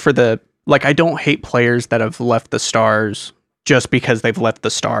just for I don't hate players that have left the Stars just because they've left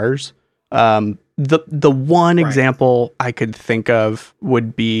the Stars. The one example I could think of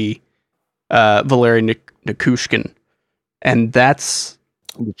would be Valeri Nikushkin, and that's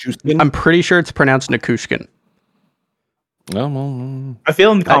I'm pretty sure it's pronounced Nikushkin. No, I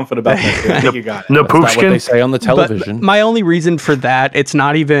feel confident about that. I think you got it. that's not what they say on the television. But my only reason for that, it's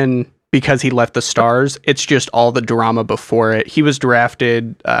not even because he left the Stars. It's just all the drama before it. He was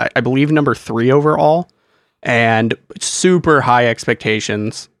drafted, I believe, number 3 overall, and super high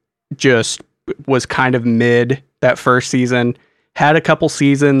expectations. Just was kind of mid that first season. Had a couple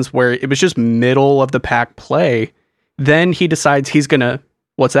seasons where it was just middle of the pack play. Then he decides he's gonna.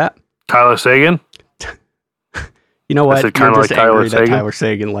 What's that? Tyler Seguin. You know what? You're just like angry Tyler that Tyler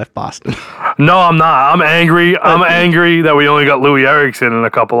Seguin left Boston. No, I'm not. I'm angry. I'm angry that we only got Louis Eriksson and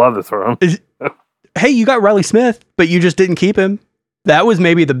a couple others for him. Hey, you got Riley Smith, but you just didn't keep him. That was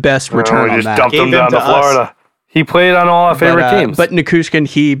maybe the best return we on just that. dumped him down to Florida. He played on all our favorite teams. But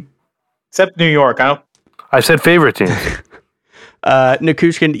Nikushkin, except New York. I said favorite teams.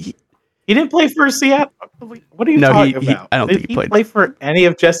 Nikushkin, he didn't play for Seattle. What are you talking about? I don't think he played. Play for any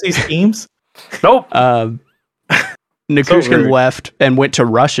of Jesse's teams. Nope. Nikushkin left and went to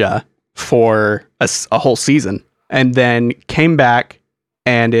Russia for a whole season, and then came back,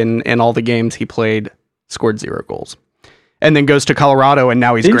 and in all the games he played, scored 0 goals, and then goes to Colorado, and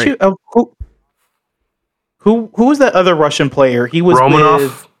now he's great. Who was that other Russian player? He was Romanov?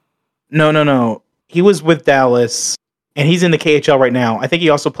 with. No. He was with Dallas, and he's in the KHL right now. I think he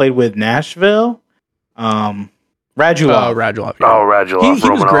also played with Nashville. Radulov. Radulov. Yeah. Oh, Radulov. He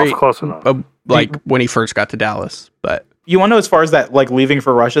was great. Close enough. When he first got to Dallas, but you want to know, as far as that leaving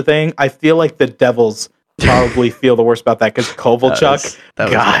for Russia thing, I feel like the Devils probably feel the worst about that because Kovalchuk.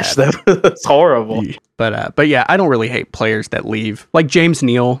 That was horrible. But yeah, I don't really hate players that leave. Like James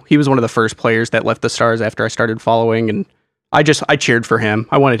Neal, he was one of the first players that left the Stars after I started following, and I cheered for him.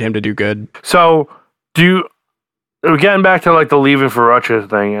 I wanted him to do good. So, we're getting back to the leaving for Russia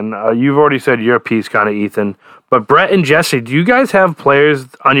thing, and you've already said your piece, kind of, Ethan. But Brett and Jesse, do you guys have players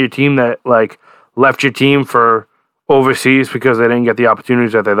on your team that left your team for overseas because they didn't get the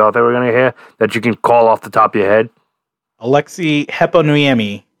opportunities that they thought they were going to get that you can call off the top of your head? Alexei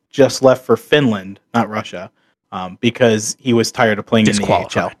Heponiemi just left for Finland, not Russia, because he was tired of playing in the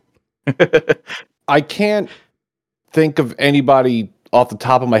AHL. I can't think of anybody off the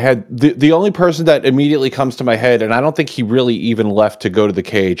top of my head. The only person that immediately comes to my head, and I don't think he really even left to go to the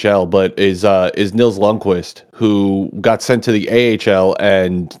KHL, but is Nils Lundqvist, who got sent to the AHL,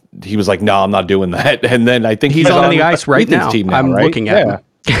 and he was like, "No, I'm not doing that." And then I think he's on the ice right now. I'm looking at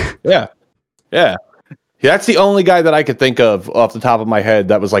him. Yeah. That's the only guy that I could think of off the top of my head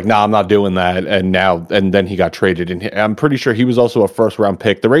that was like, "No, I'm not doing that." And then he got traded, and I'm pretty sure he was also a first round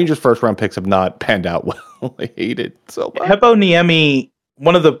pick. The Rangers' first round picks have not panned out well. I hate it so much. Heponiemi,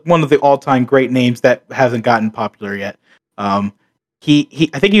 one of the all time great names that hasn't gotten popular yet. I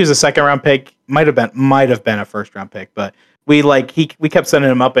think he was a second round pick. Might have been a first round pick, but we kept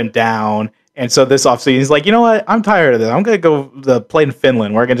sending him up and down. And so this offseason, he's like, you know what? I'm tired of this. I'm gonna go play in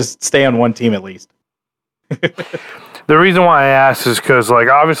Finland. We're gonna just stay on one team at least. The reason why I asked is because,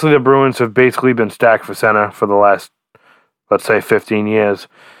 obviously the Bruins have basically been stacked for center for the last, let's say, 15 years.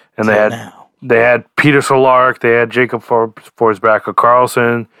 And they had Peter Solaric, they had Jacob Forsbacker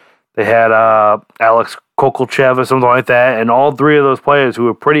Carlson, they had Alex Kokolchev or something like that, and all 3 of those players who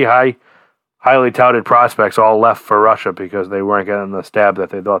were pretty highly touted prospects all left for Russia because they weren't getting the stab that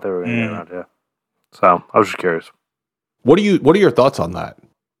they thought they were going to get around here. So I was just curious. What are your thoughts on that?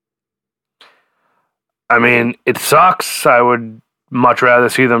 I mean, it sucks. I would much rather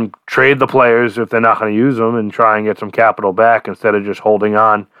see them trade the players if they're not going to use them and try and get some capital back instead of just holding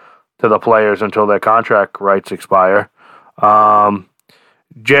on to the players until their contract rights expire. We call him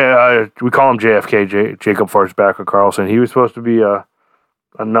JFK, Jacob Forsbacker Carlson. He was supposed to be a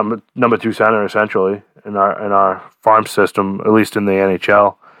number 2 center essentially in our farm system, at least in the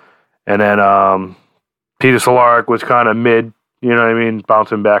NHL. And then Peter Solaric was kind of mid,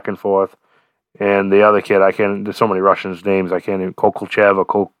 bouncing back and forth. And the other kid, there's so many Russian names, I can't even, Kokolchev or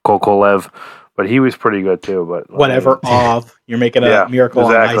Kokolev, but he was pretty good too. But whatever, you're making a miracle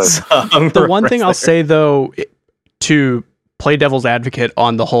on ice. The one thing I'll say, though, to play devil's advocate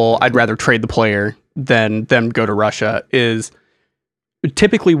on the whole, I'd rather trade the player than them go to Russia, is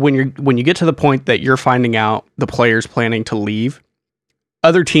typically when you get to the point that you're finding out the player's planning to leave,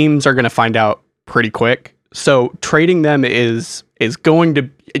 other teams are going to find out pretty quick. So trading them is going to,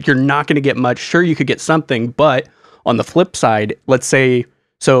 you're not going to get much. Sure, you could get something, but on the flip side, let's say,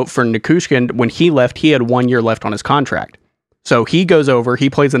 so for Nikushkin, when he left, he had 1 year left on his contract. So he goes over, he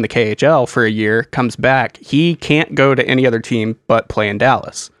plays in the KHL for a year, comes back. He can't go to any other team but play in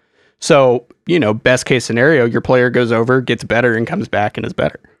Dallas. So, best case scenario, your player goes over, gets better, and comes back and is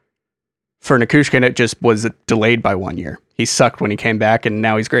better. For Nichushkin, it just was delayed by 1 year. He sucked when he came back, and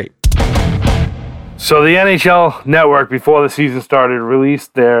now he's great. So the NHL Network, before the season started,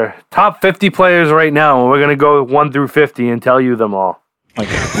 released their top 50 players right now, and we're going to go 1 through 50 and tell you them all.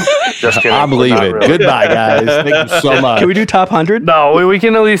 Just kidding. I believe it. Really. Goodbye, guys. Thank you so much. Can we do top 100? No, we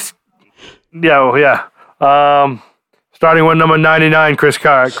can at least... Yeah. Starting with number 99, Chris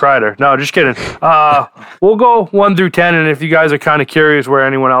Kreider. No, just kidding. We'll go 1 through 10, and if you guys are kind of curious where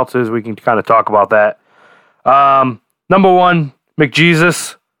anyone else is, we can kind of talk about that. Number 1,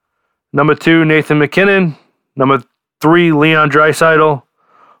 McJesus. Number 2, Nathan McKinnon. Number 3, Leon Draisaitl.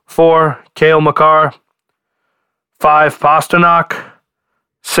 4, Cale Makar. 5, Pasternak.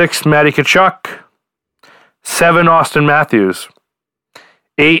 6, Matty Tkachuk. 7, Austin Matthews.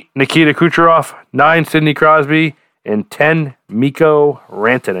 8, Nikita Kucherov. 9, Sidney Crosby. And 10, Mikko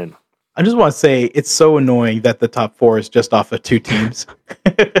Rantanen. I just want to say it's so annoying that the top 4 is just off of 2 teams.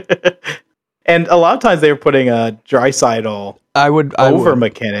 And a lot of times they were putting a Draisaitl over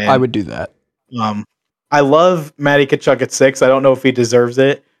McKinnon. I would do that. I love Matty Tkachuk at 6. I don't know if he deserves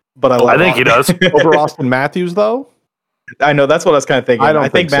it, but I think he does. Over Austin Matthews, though? I know, that's what I was kind of thinking. I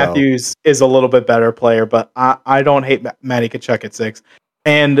think so. Matthews is a little bit better player, but I don't hate Matty Tkachuk at 6.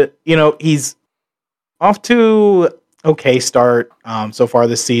 And, he's off to okay start so far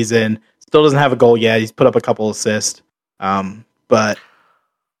this season. Still doesn't have a goal yet. He's put up a couple assists. But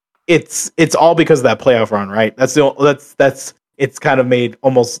it's all because of that playoff run, right? That's it's kind of made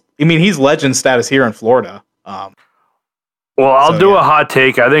almost. I mean, he's legend status here in Florida. Well, I'll do a hot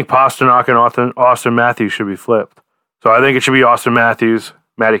take. I think Pasternak and Austin Matthews should be flipped. So I think it should be Austin Matthews,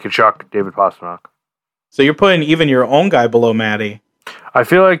 Matty Tkachuk, David Pasternak. So you're putting even your own guy below Matty. I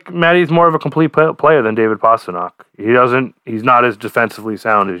feel like Matty's more of a complete player than David Pasternak. He's not as defensively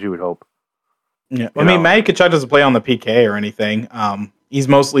sound as you would hope. Yeah, I mean, Matty Tkachuk doesn't play on the PK or anything. He's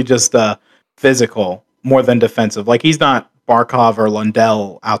mostly just physical more than defensive. Like, he's not Barkov or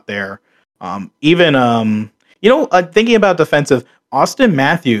Lundell out there. Thinking about defensive, Austin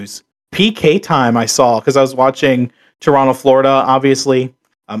Matthews, PK time I saw, because I was watching Toronto, Florida, obviously,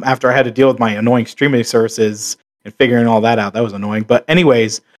 after I had to deal with my annoying streaming services and figuring all that out. That was annoying. But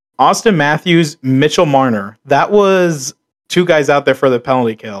anyways, Austin Matthews, Mitchell Marner, that was 2 guys out there for the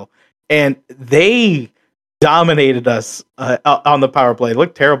penalty kill. And they dominated us on the power play. It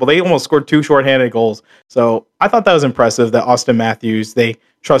looked terrible. They almost scored 2 shorthanded goals. So I thought that was impressive that Austin Matthews, they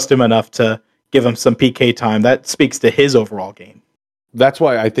trust him enough to give him some PK time. That speaks to his overall game. That's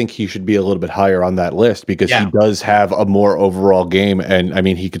why I think he should be a little bit higher on that list, because he does have a more overall game. And I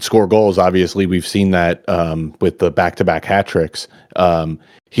mean, he could score goals. Obviously, we've seen that with the back-to-back hat tricks.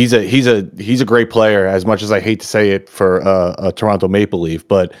 He's a great player, as much as I hate to say it for a Toronto Maple Leaf,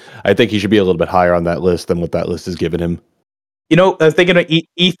 but I think he should be a little bit higher on that list than what that list has given him. I was thinking of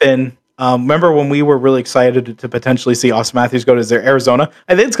Ethan. Remember when we were really excited to potentially see Austin Matthews go to Arizona?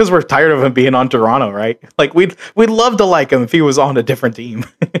 I think it's because we're tired of him being on Toronto, right? Like, we'd love to like him if he was on a different team.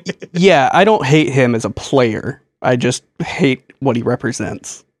 Yeah, I don't hate him as a player. I just hate what he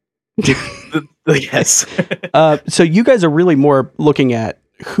represents. Yes. So you guys are really more looking at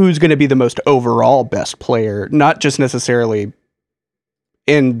who's going to be the most overall best player, not just necessarily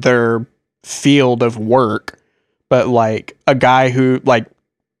in their field of work, but like a guy who, like,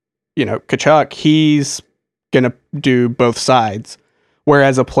 Tkachuk, he's going to do both sides.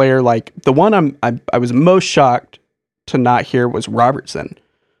 Whereas a player like the one I was most shocked to not hear was Robertson,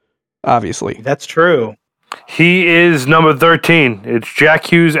 obviously. That's true. He is number 13. It's Jack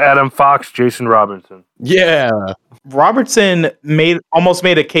Hughes, Adam Fox, Jason Robinson. Yeah. Robertson almost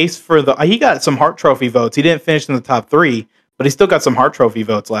made a case for he got some Hart Trophy votes. He didn't finish in the top 3, but he still got some Hart Trophy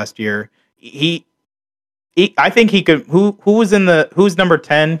votes last year. I think he could. Who's number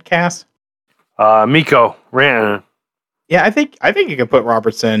 10, Cass? Mikko Rantanen. Yeah, I think you could put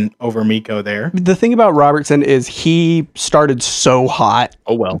Robertson over Mikko there. The thing about Robertson is he started so hot.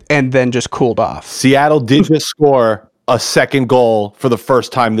 Oh, well. And then just cooled off. Seattle did just score a second goal for the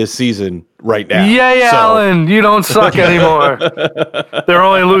first time this season right now. Yay, Allen, you don't suck anymore. They're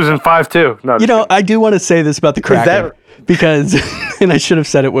only losing 5-2. No, I do want to say this about the Kraken because, and I should have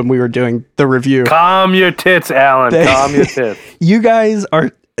said it when we were doing the review. Calm your tits, Allen. Calm your tits. You guys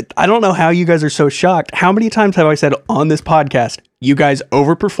are, I don't know how you guys are so shocked. How many times have I said on this podcast, you guys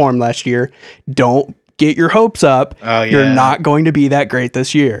overperformed last year. Don't get your hopes up. Oh, yeah. You're not going to be that great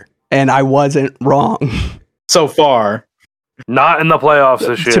this year. And I wasn't wrong. So far. Not in the playoffs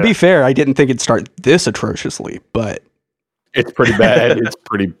this year. To be fair, I didn't think it'd start this atrociously, but It's pretty bad. It's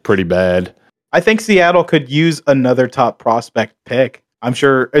pretty bad. I think Seattle could use another top prospect pick. I'm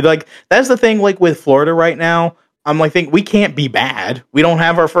sure. Like that's the thing. Like with Florida right now, I'm like, think we can't be bad. We don't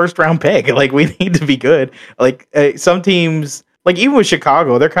have our first round pick. Like we need to be good. Like some teams, like even with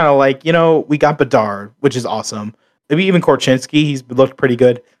Chicago, they're kind of like, we got Bedard, which is awesome. Maybe even Korchinski, he's looked pretty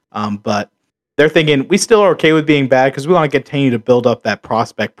good. But they're thinking we still are okay with being bad because we want to continue to build up that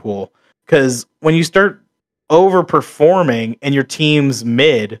prospect pool. Because when you start overperforming and your team's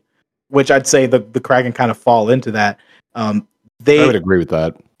mid, which I'd say the Kraken kind of fall into that, I would agree with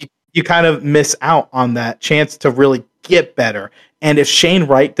that. You kind of miss out on that chance to really get better. And if Shane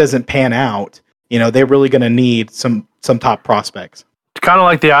Wright doesn't pan out, they're really going to need some top prospects. It's kind of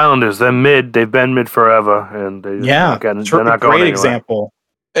like the Islanders. They've been mid forever, and they're not going great example.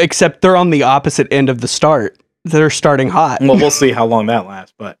 Except they're on the opposite end of the start. They're starting hot. Well, we'll see how long that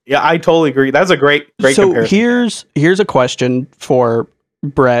lasts. But yeah, I totally agree. That's a great comparison. So here's a question for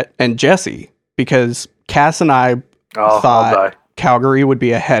Brett and Jesse, because Cass and I thought Calgary would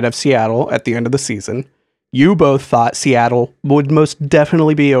be ahead of Seattle at the end of the season. You both thought Seattle would most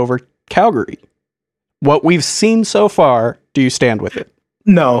definitely be over Calgary. What we've seen so far, do you stand with it?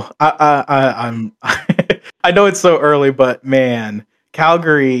 No, I'm. I know it's so early, but man,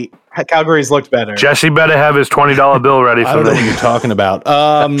 Calgary's looked better. Jesse better have his $20 bill ready for I don't know what you're talking about.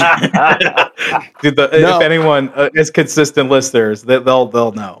 Dude, if anyone is consistent listeners,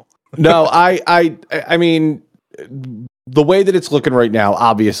 they'll know. No, I mean, the way that it's looking right now,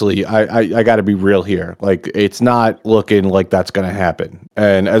 obviously, I got to be real here. Like, it's not looking like that's going to happen.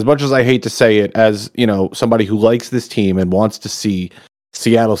 And as much as I hate to say it, as somebody who likes this team and wants to see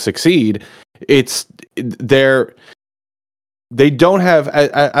Seattle succeed, they don't have.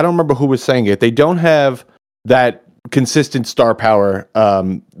 I don't remember who was saying it. They don't have that consistent star power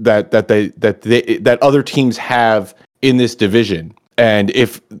that other teams have in this division. And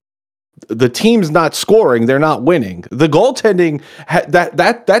if the team's not scoring, they're not winning. The goaltending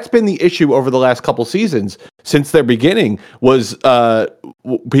that's been the issue over the last couple seasons since their beginning. Was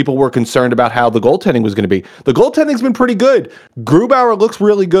people were concerned about how the goaltending was going to be. The goaltending's been pretty good. Grubauer looks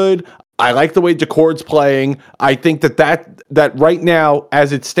really good. I like the way Decord's playing. I think that right now,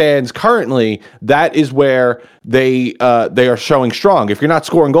 as it stands currently, that is where they are showing strong. If you're not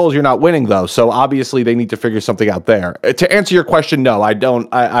scoring goals, you're not winning, though. So obviously, they need to figure something out there. To answer your question, no, I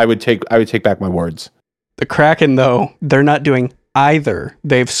don't. I would take back my words. The Kraken, though, they're not doing either.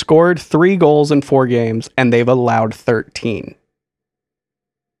 They've scored 3 goals in 4 games, and they've allowed 13,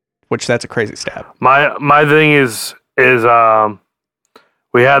 which that's a crazy stat. My thing is.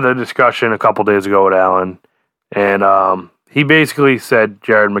 We had the discussion a couple days ago with Alan, and he basically said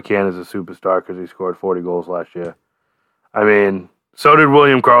Jared McCann is a superstar because he scored 40 goals last year. I mean, so did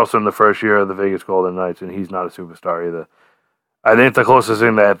William Karlsson the first year of the Vegas Golden Knights, and he's not a superstar either. I think the closest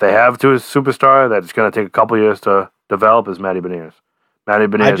thing that they have to a superstar that it's going to take a couple years to develop is Matty Beniers. Matty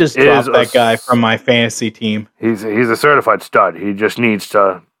Beniers I just dropped that guy from my fantasy team. He's a certified stud. He just needs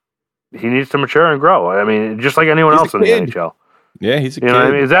to mature and grow. I mean, just like anyone else in the NHL. Yeah, he's a kid. You know what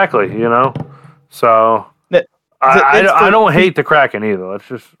I mean? Exactly, So, I don't hate the Kraken either. Let's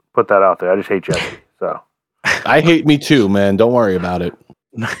just put that out there. I just hate Jesse. So, I hate me too, man. Don't worry about it.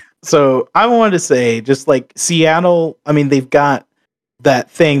 So, I wanted to say, just like Seattle, I mean, they've got that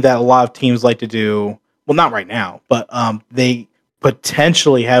thing that a lot of teams like to do. Well, not right now, but they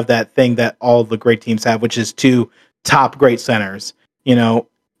potentially have that thing that all the great teams have, which is 2 top great centers, and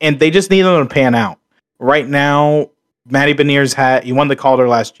they just need them to pan out. Right now, Matty Beniers he won the Calder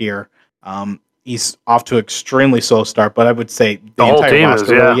last year. He's off to an extremely slow start, but I would say the entire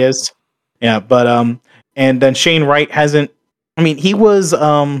roster really is. Yeah, but and then Shane Wright hasn't. I mean, he was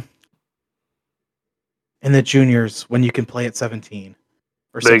in the juniors when you can play at 17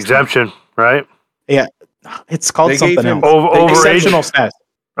 or 16. The exemption, right? Yeah, it's called something else. Exceptional status.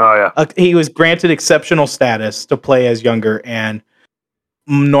 Oh yeah, he was granted exceptional status to play as younger, and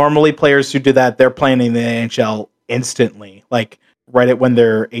normally players who do that, they're playing in the NHL instantly, like right at when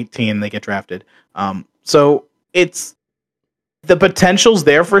they're 18, they get drafted. So it's the potential's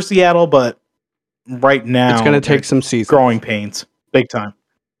there for Seattle, but right now it's going to take some seasons. Growing pains, big time.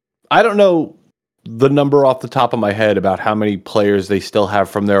 I don't know the number off the top of my head about how many players they still have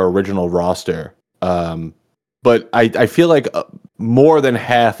from their original roster, but I feel like more than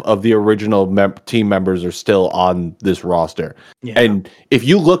half of the original team members are still on this roster. Yeah. And if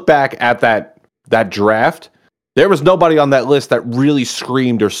you look back at that draft, there was nobody on that list that really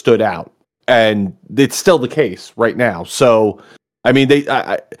screamed or stood out, and it's still the case right now. So, I mean,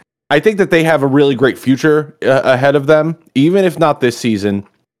 I think that they have a really great future ahead of them, even if not this season.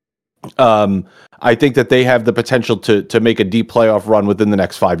 I think that they have the potential to make a deep playoff run within the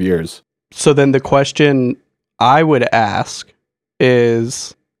next 5 years. So then the question I would ask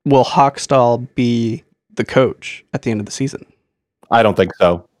is, will Hochstahl be the coach at the end of the season? I don't think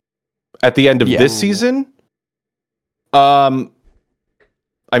so. At the end of this season? I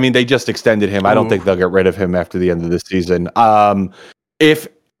mean, they just extended him. I don't think they'll get rid of him after the end of this season. If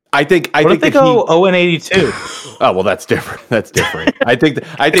I think they go 0-82. Oh well, that's different. That's different. I think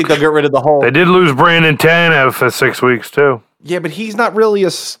they'll get rid of the whole. They did lose Brandon Tanev for 6 weeks too. Yeah, but he's not really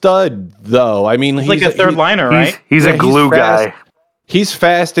a stud, though. I mean, he's like a third liner, right? He's a glue guy. He's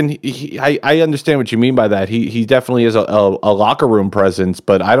fast, and I understand what you mean by that. He definitely is a locker room presence,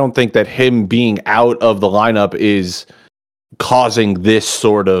 but I don't think that him being out of the lineup is causing this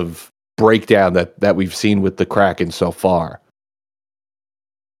sort of breakdown that we've seen with the Kraken so far.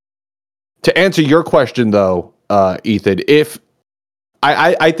 To answer your question, though, Ethan, if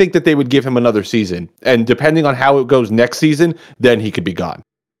I think that they would give him another season, and depending on how it goes next season, then he could be gone.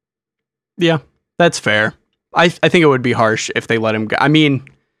 Yeah, that's fair. I think it would be harsh if they let him go. I mean,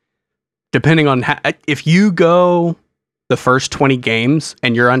 depending on if you go the first 20 games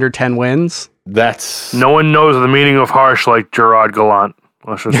and you're under 10 wins, that's no one knows the meaning of harsh like Gerard Gallant.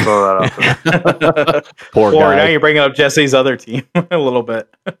 Let's just throw that out there. Poor guy. Now you're bringing up Jesse's other team a little bit.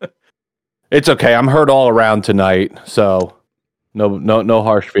 It's okay. I'm hurt all around tonight, so no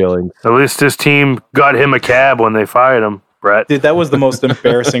harsh feelings. At least his team got him a cab when they fired him, Brett. Dude, that was the most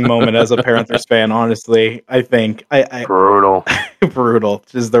embarrassing moment as a Panthers fan, honestly. I think. Brutal. Brutal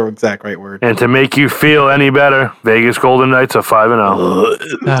is the exact right word. And to make you feel any better, Vegas Golden Knights are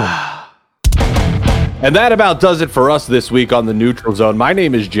 5-0. And that about does it for us this week on the Neutral Zone. My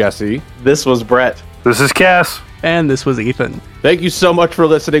name is Jesse. This was Brett. This is Cass. and this was Ethan. Thank you so much for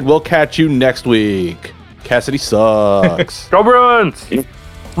listening. We'll catch you next week. Cassidy sucks. Go Bruins!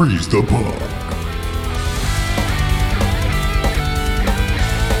 Freeze the puck.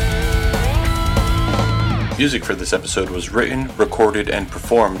 Music for this episode was written, recorded, and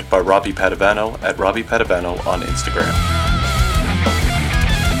performed by Robbie Padavano at Robbie Padavano on Instagram.